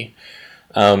community.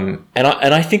 And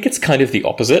I think it's kind of the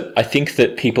opposite. I think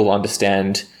that people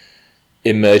understand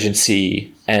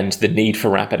emergency and the need for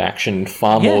rapid action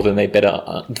far more than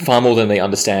they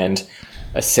understand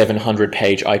a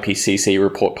 700-page IPCC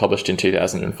report published in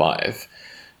 2005.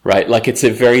 Right? Like, it's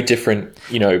a very different,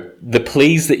 the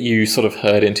pleas that you sort of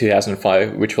heard in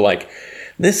 2005, which were like,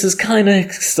 this is kind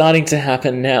of starting to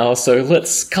happen now, so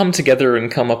let's come together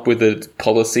and come up with a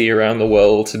policy around the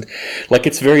world. And, like,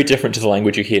 it's very different to the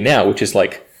language you hear now, which is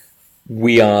like,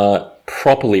 we are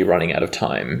properly running out of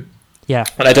time. Yeah.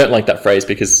 And I don't like that phrase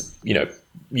because,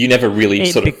 you never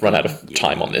really run out of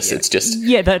time on this. Yeah. It's just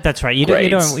that's right. You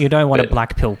don't want to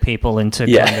black pill people into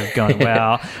kind of going,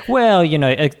 the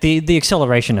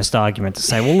accelerationist argument to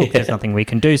say, well, look, there's nothing we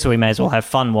can do, so we may as well have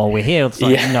fun while we're here. It's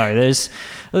like, no, there's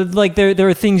like there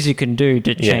are things you can do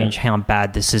to change how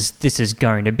bad this is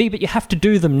going to be, but you have to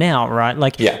do them now, right?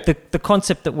 Like the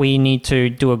concept that we need to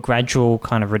do a gradual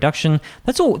kind of reduction.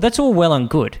 That's all well and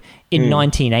good. In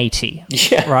 1980,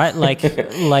 right? Like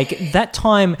that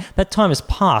time has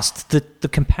passed. The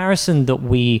comparison that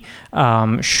we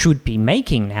should be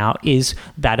making now is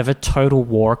that of a total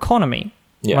war economy,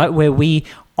 right? Where we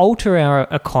alter our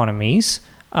economies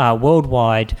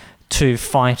worldwide to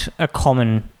fight a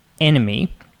common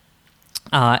enemy.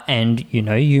 And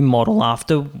you model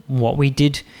after what we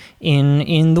did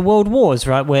in the world wars,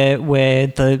 right? Where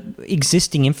the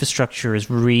existing infrastructure is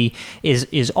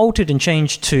altered and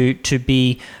changed to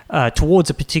be towards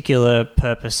a particular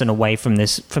purpose and away from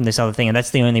this other thing, and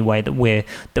that's the only way that we're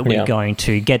going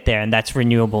to get there, and that's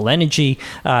renewable energy,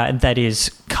 that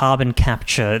is carbon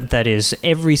capture, that is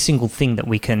every single thing that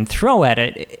we can throw at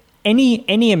it.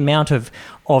 Any amount of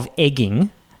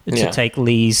egging, to take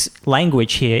Lee's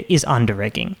language here, is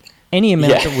under-egging. Any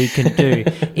amount that we can do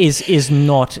is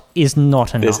not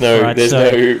enough.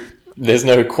 There's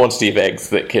no quantity of eggs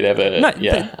that could ever. I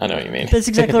know what you mean. That's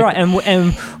exactly right,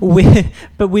 and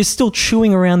we're still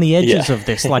chewing around the edges of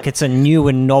this like it's a new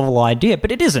and novel idea,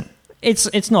 but it isn't.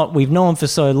 It's not. We've known for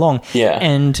so long. Yeah.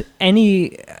 And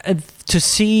to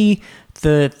see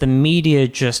the media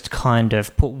just kind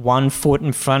of put one foot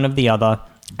in front of the other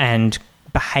and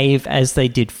behave as they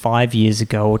did 5 years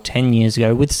ago or 10 years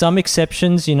ago, with some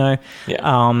exceptions, and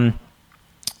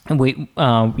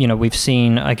we've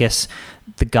seen, I guess,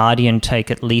 The Guardian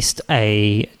take at least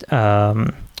a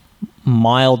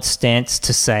mild stance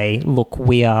to say, look,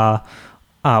 we're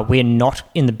not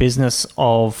in the business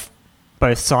of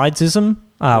both sidesism.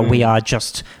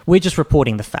 We're just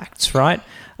reporting the facts, right?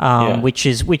 Which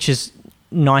is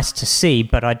nice to see,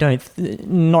 but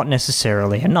not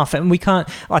necessarily enough. And we can't,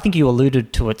 I think you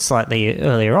alluded to it slightly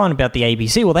earlier on about the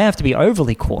ABC. Well, they have to be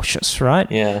overly cautious, right?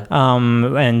 Yeah.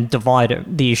 And divide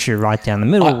the issue right down the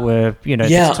middle where,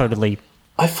 it's totally...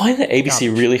 I find the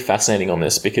ABC really fascinating on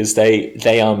this because I've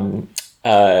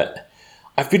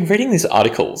been reading these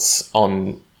articles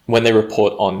on when they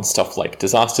report on stuff like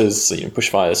disasters,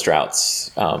 bushfires, droughts,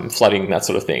 flooding, that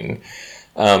sort of thing.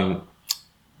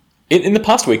 In the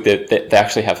past week, they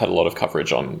actually have had a lot of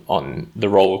coverage on the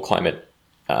role of climate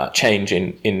change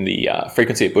in the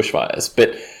frequency of bushfires.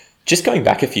 But just going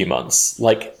back a few months,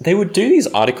 like, they would do these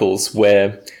articles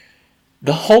where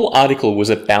the whole article was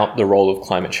about the role of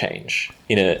climate change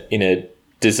in a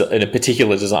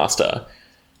particular disaster,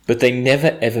 but they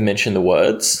never ever mention the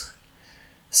words.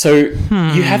 So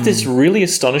you have this really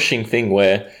astonishing thing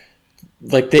where,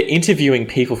 like, they're interviewing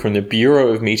people from the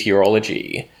Bureau of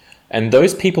Meteorology. And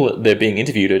those people that they're being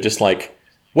interviewed are just like,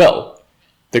 well,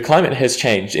 the climate has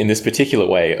changed in this particular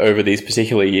way over these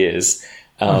particular years,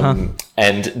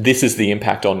 and this is the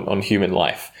impact on human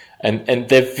life. And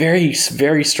they're very,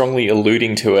 very strongly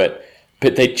alluding to it,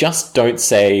 but they just don't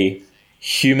say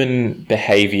human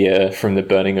behavior from the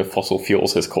burning of fossil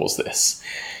fuels has caused this.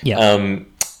 Yeah.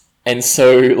 And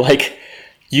so, like,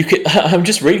 I'm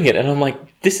just reading it and I'm like,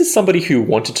 this is somebody who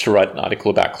wanted to write an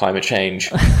article about climate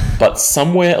change, but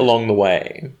somewhere along the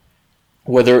way,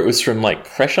 whether it was from like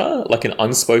pressure, like an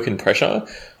unspoken pressure,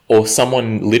 or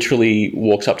someone literally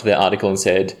walked up to their article and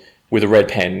said, with a red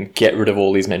pen, get rid of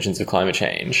all these mentions of climate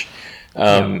change.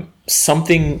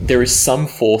 there is some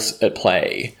force at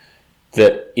play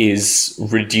that is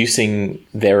reducing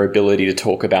their ability to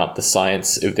talk about the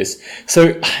science of this.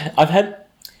 So I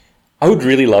would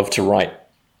really love to write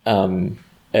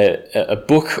a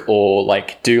book or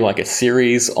like do like a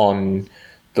series on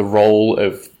the role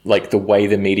of like the way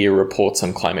the media reports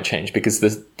on climate change, because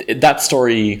that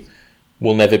story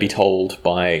will never be told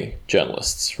by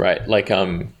journalists, right? Like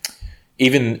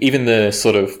even the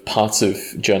sort of parts of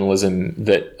journalism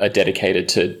that are dedicated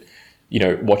to, you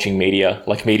know, watching media,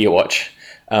 like Media Watch,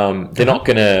 they're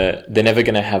never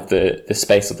gonna have the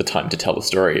space or the time to tell the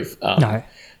story of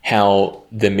how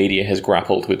the media has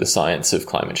grappled with the science of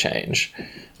climate change.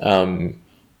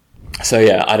 So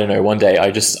yeah, I don't know. One day,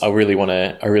 I really want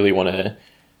to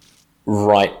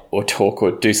write or talk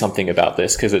or do something about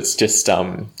this, because it's just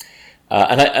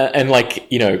and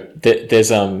like, you know,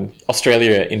 there's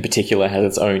Australia in particular has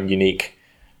its own unique,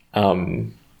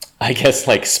 I guess,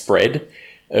 like spread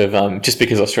of just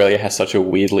because Australia has such a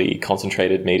weirdly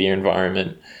concentrated media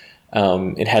environment,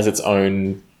 it has its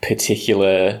own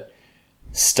particular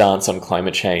stance on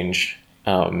climate change,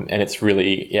 and it's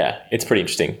really, it's pretty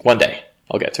interesting. One day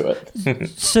I'll get to it.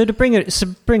 So to bring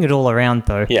it all around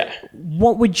though,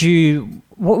 what would you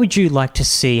like to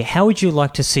see? How would you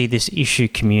like to see this issue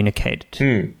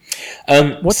communicated?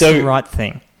 What's the right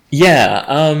thing?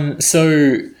 Yeah.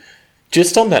 So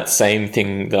just on that same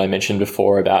thing that I mentioned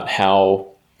before about how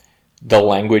the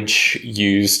language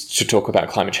used to talk about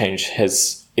climate change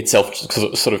has itself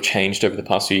sort of changed over the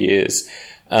past few years.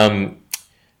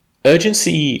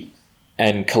 Urgency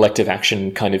and collective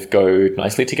action kind of go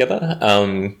nicely together.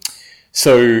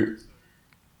 So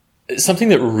something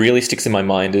that really sticks in my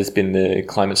mind has been the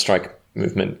climate strike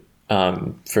movement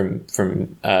from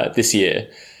this year,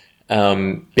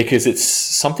 because it's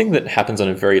something that happens on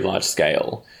a very large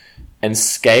scale. And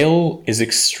scale is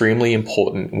extremely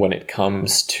important when it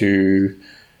comes to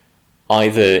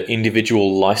either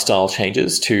individual lifestyle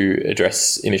changes to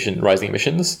address rising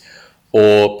emissions,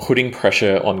 or putting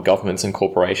pressure on governments and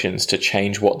corporations to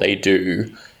change what they do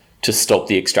to stop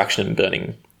the extraction and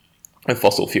burning of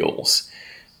fossil fuels.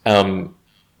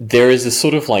 There is a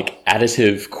sort of like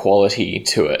additive quality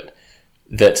to it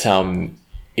that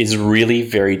is really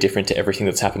very different to everything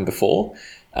that's happened before.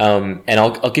 And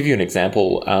I'll give you an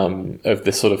example of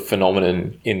this sort of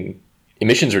phenomenon in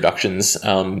emissions reductions.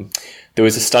 There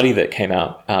was a study that came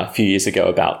out a few years ago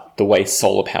about the way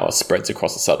solar power spreads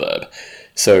across a suburb.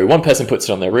 So one person puts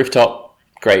it on their rooftop,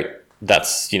 great,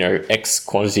 that's, you know, X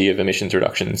quantity of emissions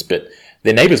reductions, but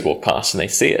their neighbors walk past and they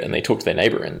see it and they talk to their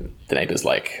neighbor, and the neighbor's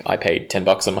like, I paid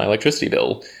 $10 on my electricity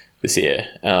bill this year.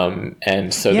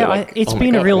 And so like, it's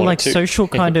been a real like social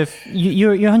kind of,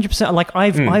 you're 100% like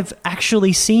I've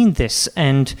actually seen this,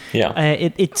 and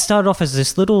it started off as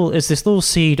this little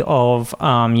seed of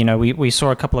you know, we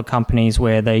saw a couple of companies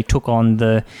where they took on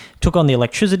the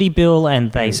electricity bill,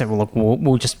 and they said, well, look,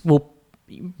 we'll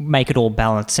make it all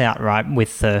balance out, right,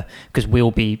 with because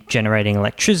we'll be generating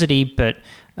electricity, but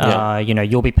you know,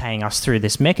 you'll be paying us through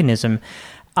this mechanism.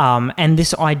 And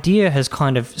this idea has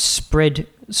kind of spread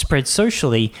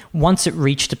socially once it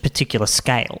reached a particular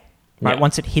scale, right?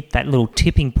 Once it hit that little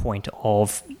tipping point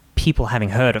of people having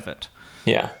heard of it.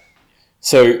 Yeah.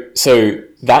 So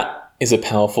that is a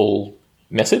powerful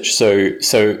message. So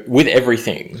with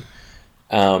everything,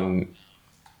 not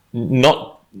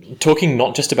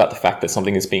just about the fact that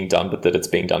something is being done, but that it's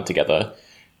being done together,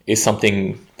 is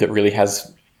something that really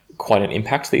has quite an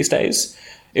impact these days.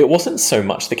 It wasn't so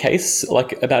much the case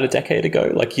like about a decade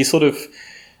ago. Like you sort of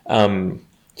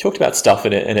talked about stuff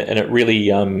and it really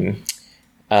it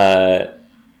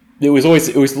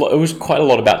was quite a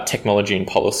lot about technology and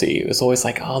policy. It was always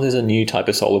like, oh, there's a new type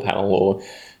of solar panel, or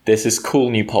there's this cool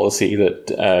new policy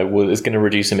that is going to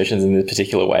reduce emissions in a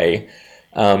particular way.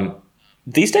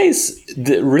 These days,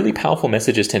 the really powerful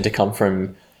messages tend to come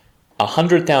from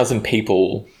 100,000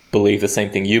 people believe the same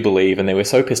thing you believe, and they were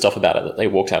so pissed off about it that they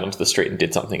walked out onto the street and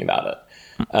did something about it.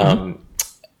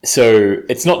 So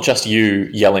it's not just you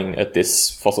yelling at this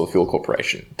fossil fuel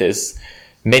corporation. There's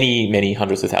many, many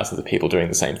hundreds of thousands of people doing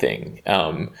the same thing.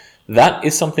 That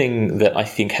is something that I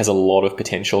think has a lot of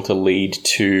potential to lead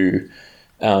to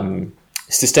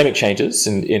systemic changes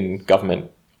in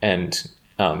government and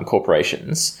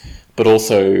corporations, but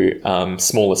also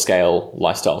smaller scale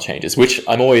lifestyle changes, which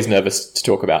I'm always nervous to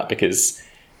talk about because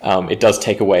it does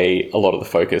take away a lot of the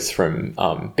focus from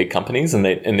big companies, and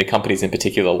the companies in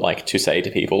particular like to say to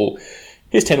people,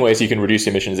 "Here's 10 ways you can reduce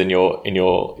emissions in your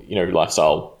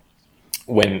lifestyle."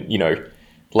 When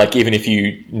like even if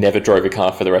you never drove a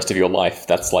car for the rest of your life,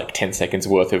 that's like 10 seconds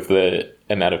worth of the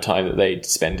amount of time that they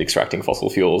spend extracting fossil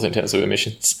fuels in terms of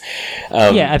emissions.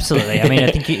 Yeah, absolutely. I mean,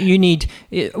 I think you need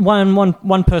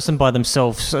one person by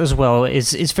themselves as well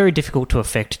is very difficult to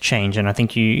affect change. And I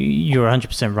think you're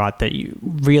 100% right that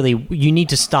you need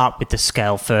to start with the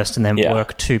scale first and then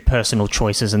work to personal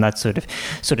choices and that sort of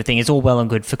thing. It's all well and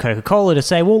good for Coca-Cola to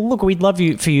say, well, look, we'd love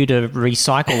for you to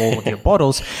recycle all of your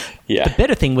bottles. Yeah. The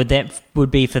better thing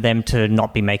would be for them to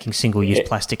not be making single-use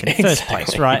plastic in the first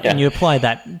place, right? Yeah. And you apply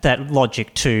that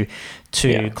logic to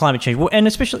climate change, and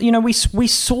especially, we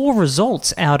saw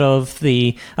results out of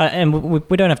the and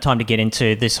we don't have time to get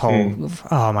into this whole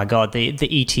oh my god,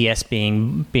 the ETS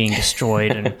being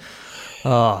destroyed and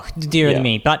oh dear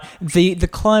me. But the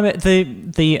climate,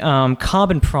 the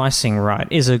carbon pricing, right,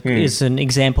 is an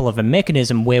example of a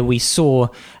mechanism where we saw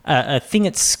a thing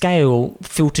at scale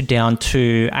filtered down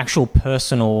to actual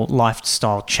personal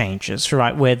lifestyle changes,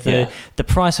 right, where the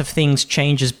price of things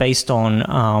changes based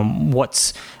on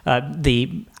what's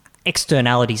the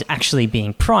externalities actually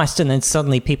being priced, and then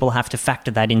suddenly people have to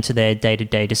factor that into their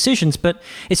day-to-day decisions. But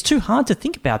it's too hard to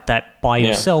think about that by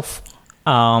yourself.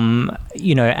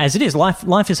 As it is,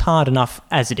 life is hard enough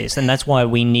as it is, and that's why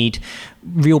we need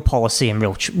real policy and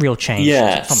real change.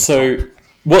 Yeah.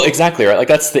 Well, exactly right. Like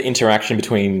that's the interaction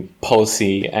between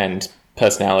policy and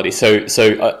personality. So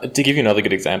to give you another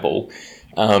good example,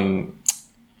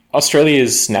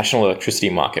 Australia's national electricity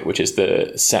market, which is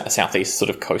the southeast sort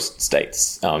of coast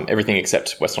states, everything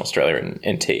except Western Australia and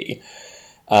NT,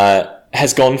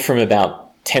 has gone from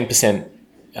about 10%.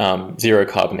 Zero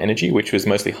carbon energy, which was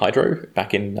mostly hydro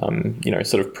back in,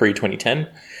 sort of pre-2010.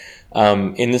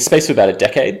 In the space of about a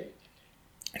decade,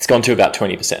 it's gone to about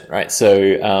 20%, right?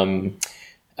 So,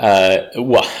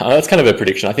 that's kind of a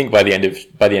prediction. I think by the end of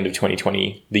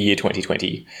 2020, the year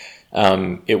 2020,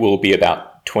 it will be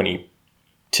about 20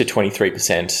 to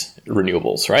 23%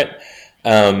 renewables, right?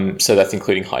 So that's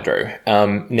including hydro.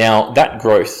 Now that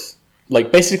growth,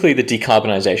 like basically the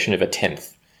decarbonization of a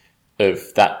tenth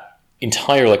of that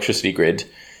entire electricity grid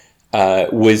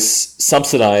was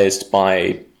subsidized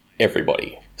by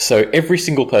everybody. So every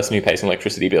single person who pays an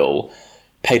electricity bill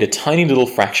paid a tiny little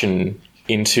fraction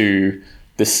into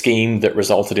the scheme that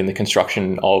resulted in the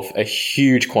construction of a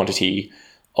huge quantity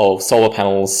of solar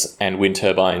panels and wind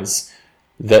turbines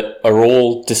that are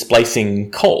all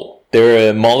displacing coal. There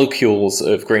are molecules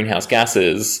of greenhouse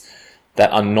gases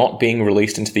that are not being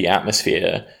released into the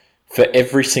atmosphere for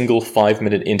every single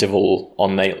 5-minute interval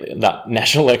on that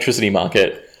national electricity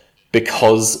market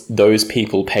because those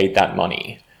people paid that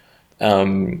money.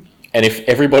 And if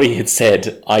everybody had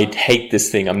said, I hate this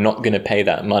thing, I'm not going to pay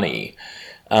that money,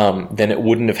 then it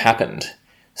wouldn't have happened.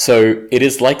 So it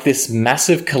is like this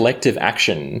massive collective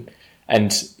action.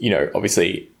 And,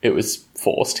 obviously it was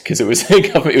forced because it was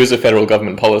a federal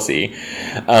government policy.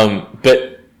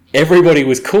 But everybody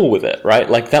was cool with it, right?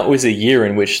 Like that was a year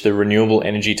in which the renewable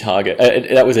energy target,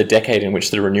 that was a decade in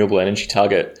which the renewable energy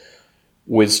target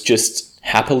was just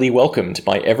happily welcomed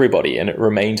by everybody, and it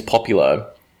remained popular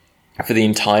for the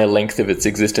entire length of its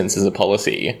existence as a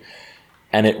policy.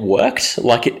 And it worked.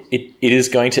 Like it is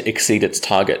going to exceed its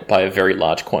target by a very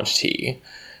large quantity.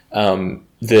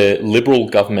 The Liberal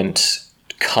government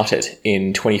cut it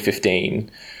in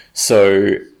 2015.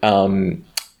 So,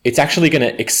 it's actually going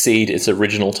to exceed its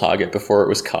original target before it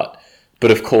was cut. But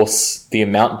of course, the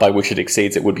amount by which it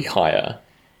exceeds it would be higher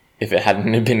if it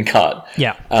hadn't been cut.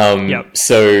 Yeah.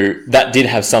 So that did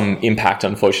have some impact,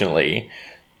 unfortunately.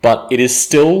 But it is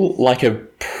still like a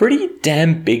pretty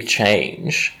damn big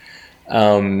change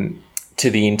to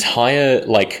the entire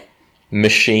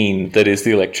machine that is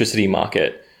the electricity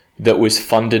market that was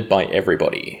funded by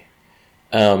everybody.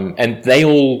 And they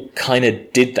all kind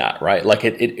of did that, right? Like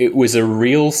it was a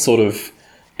real sort of,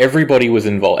 everybody was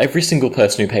involved. Every single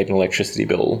person who paid an electricity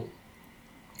bill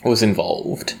was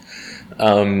involved.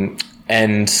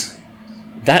 And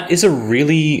that is a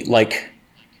really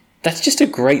that's just a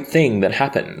great thing that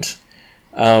happened.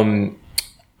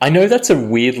 I know that's a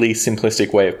weirdly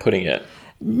simplistic way of putting it.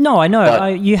 No, I know.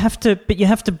 You have to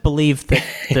believe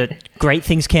that great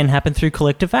things can happen through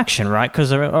collective action, right?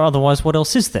 Because otherwise, what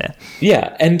else is there?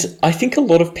 Yeah, and I think a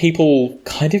lot of people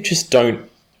kind of just don't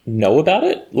know about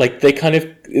it. They kind of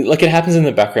it happens in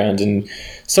the background, and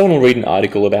someone will read an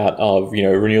article about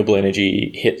renewable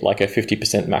energy hit a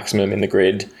 50% maximum in the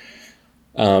grid,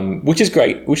 which is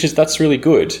great. That's really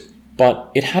good.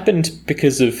 But it happened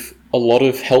because of a lot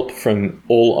of help from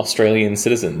all Australian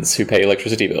citizens who pay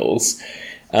electricity bills.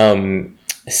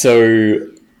 So,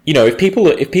 if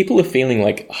people are feeling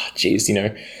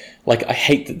I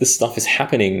hate that this stuff is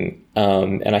happening,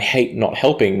 and I hate not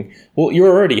helping, well, you're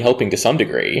already helping to some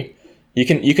degree. You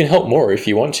can help more if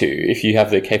you want to, if you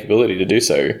have the capability to do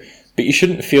so, but you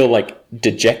shouldn't feel like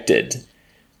dejected.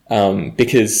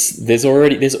 Because there's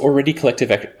already collective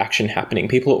action happening.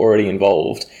 People are already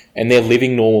involved, and they're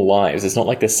living normal lives. It's not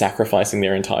like they're sacrificing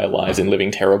their entire lives and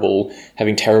having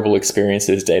terrible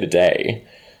experiences day to day.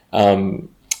 So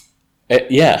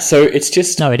it's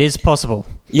just no, it is possible.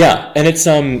 Yeah, and it's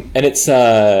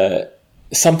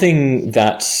something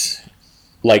that,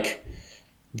 like,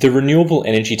 the renewable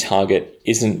energy target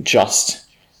isn't just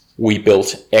we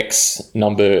built X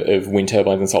number of wind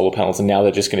turbines and solar panels and now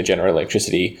they're just going to generate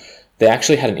electricity. They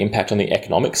actually had an impact on the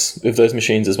economics of those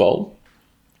machines as well.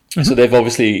 Mm-hmm. So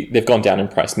they've gone down in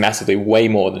price massively, way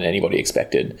more than anybody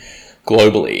expected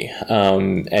globally,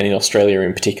 and in Australia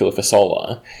in particular for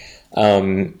solar.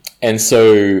 And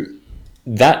so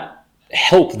that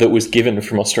help that was given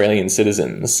from Australian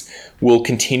citizens will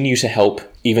continue to help,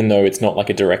 even though it's not like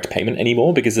a direct payment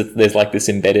anymore, because there's like this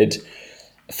embedded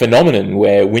phenomenon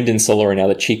where wind and solar are now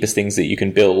the cheapest things that you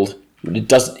can build. Even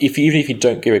if you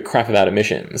don't give a crap about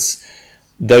emissions,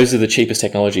 those are the cheapest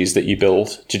technologies that you build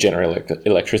to generate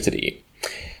electricity.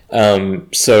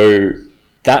 So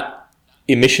that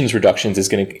emissions reductions is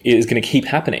going to keep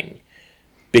happening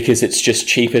because it's just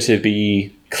cheaper to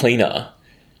be cleaner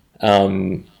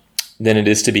than it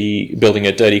is to be building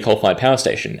a dirty coal-fired power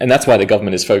station. And that's why the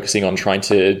government is focusing on trying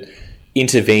to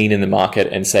intervene in the market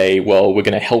and say, well, we're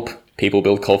going to help people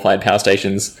build coal-fired power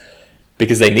stations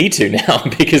because they need to now,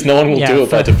 because no one will do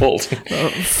it by default.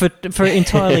 for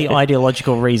entirely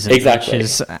ideological reasons. Exactly. Which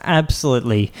is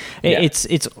absolutely...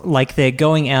 It's like they're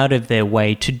going out of their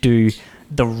way to do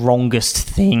the wrongest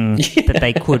thing that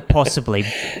they could possibly.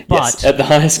 But yes, at the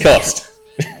highest cost.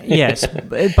 Yes,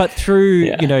 but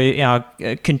through our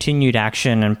continued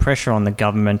action and pressure on the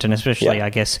government, and especially, I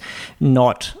guess,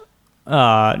 not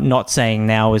saying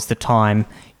now is the time.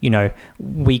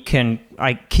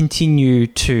 I continue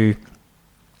to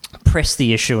press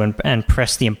the issue and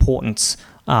press the importance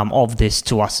of this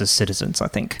to us as citizens, I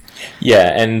think.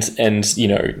 Yeah, and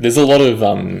there's a lot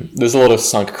of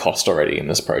sunk cost already in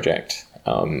this project,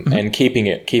 and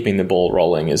keeping the ball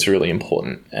rolling is really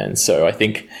important. And so I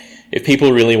think if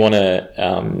people really want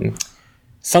to,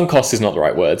 sunk cost is not the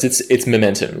right words. It's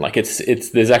momentum. Like there's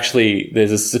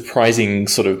a surprising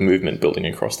sort of movement building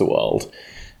across the world.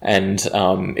 And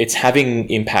it's having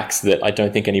impacts that I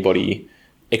don't think anybody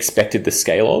expected the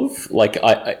scale of. Like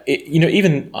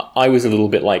even I was a little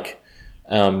bit like,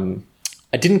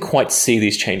 I didn't quite see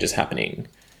these changes happening.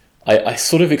 I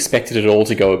sort of expected it all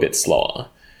to go a bit slower,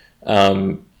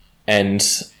 and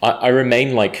I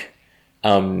remain like,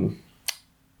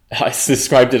 I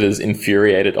described it as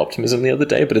infuriated optimism the other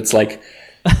day, but it's like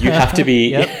you have to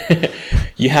be,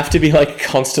 you have to be like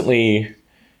constantly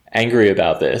angry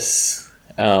about this.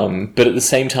 But at the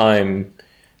same time,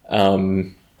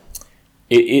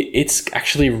 it's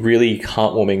actually really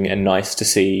heartwarming and nice to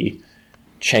see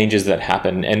changes that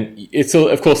happen. And it's,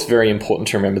 of course, very important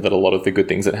to remember that a lot of the good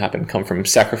things that happen come from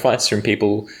sacrifice from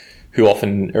people who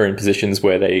often are in positions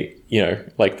where they,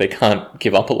 they can't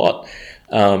give up a lot.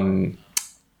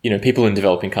 People in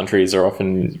developing countries are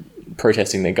often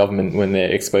protesting their government when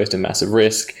they're exposed to massive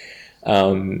risk.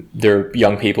 There are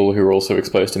young people who are also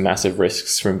exposed to massive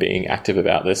risks from being active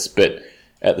about this, but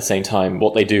at the same time,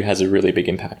 what they do has a really big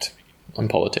impact on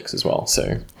politics as well.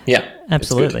 So, yeah.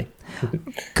 Absolutely.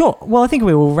 Cool. Well, I think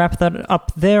we will wrap that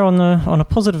up there on a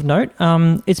positive note.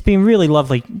 It's been really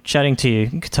lovely chatting to you,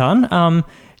 Ketan.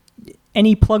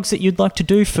 Any plugs that you'd like to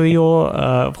do for your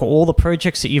for all the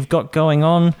projects that you've got going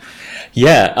on?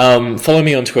 Yeah, follow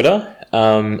me on Twitter.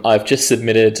 I've just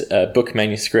submitted a book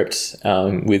manuscript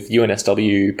with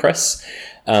UNSW Press,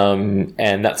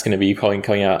 and that's going to be probably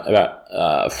coming out about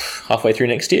halfway through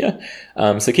next year.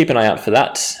 So keep an eye out for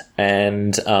that.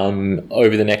 And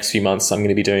over the next few months, I'm going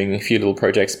to be doing a few little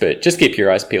projects, but just keep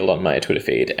your eyes peeled on my Twitter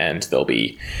feed, and they'll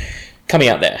be coming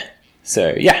out there.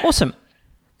 So yeah. Awesome.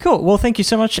 Cool. Well, thank you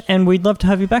so much, and we'd love to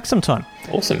have you back sometime.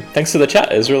 Awesome. Thanks for the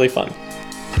chat. It was really fun.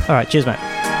 All right. Cheers, mate.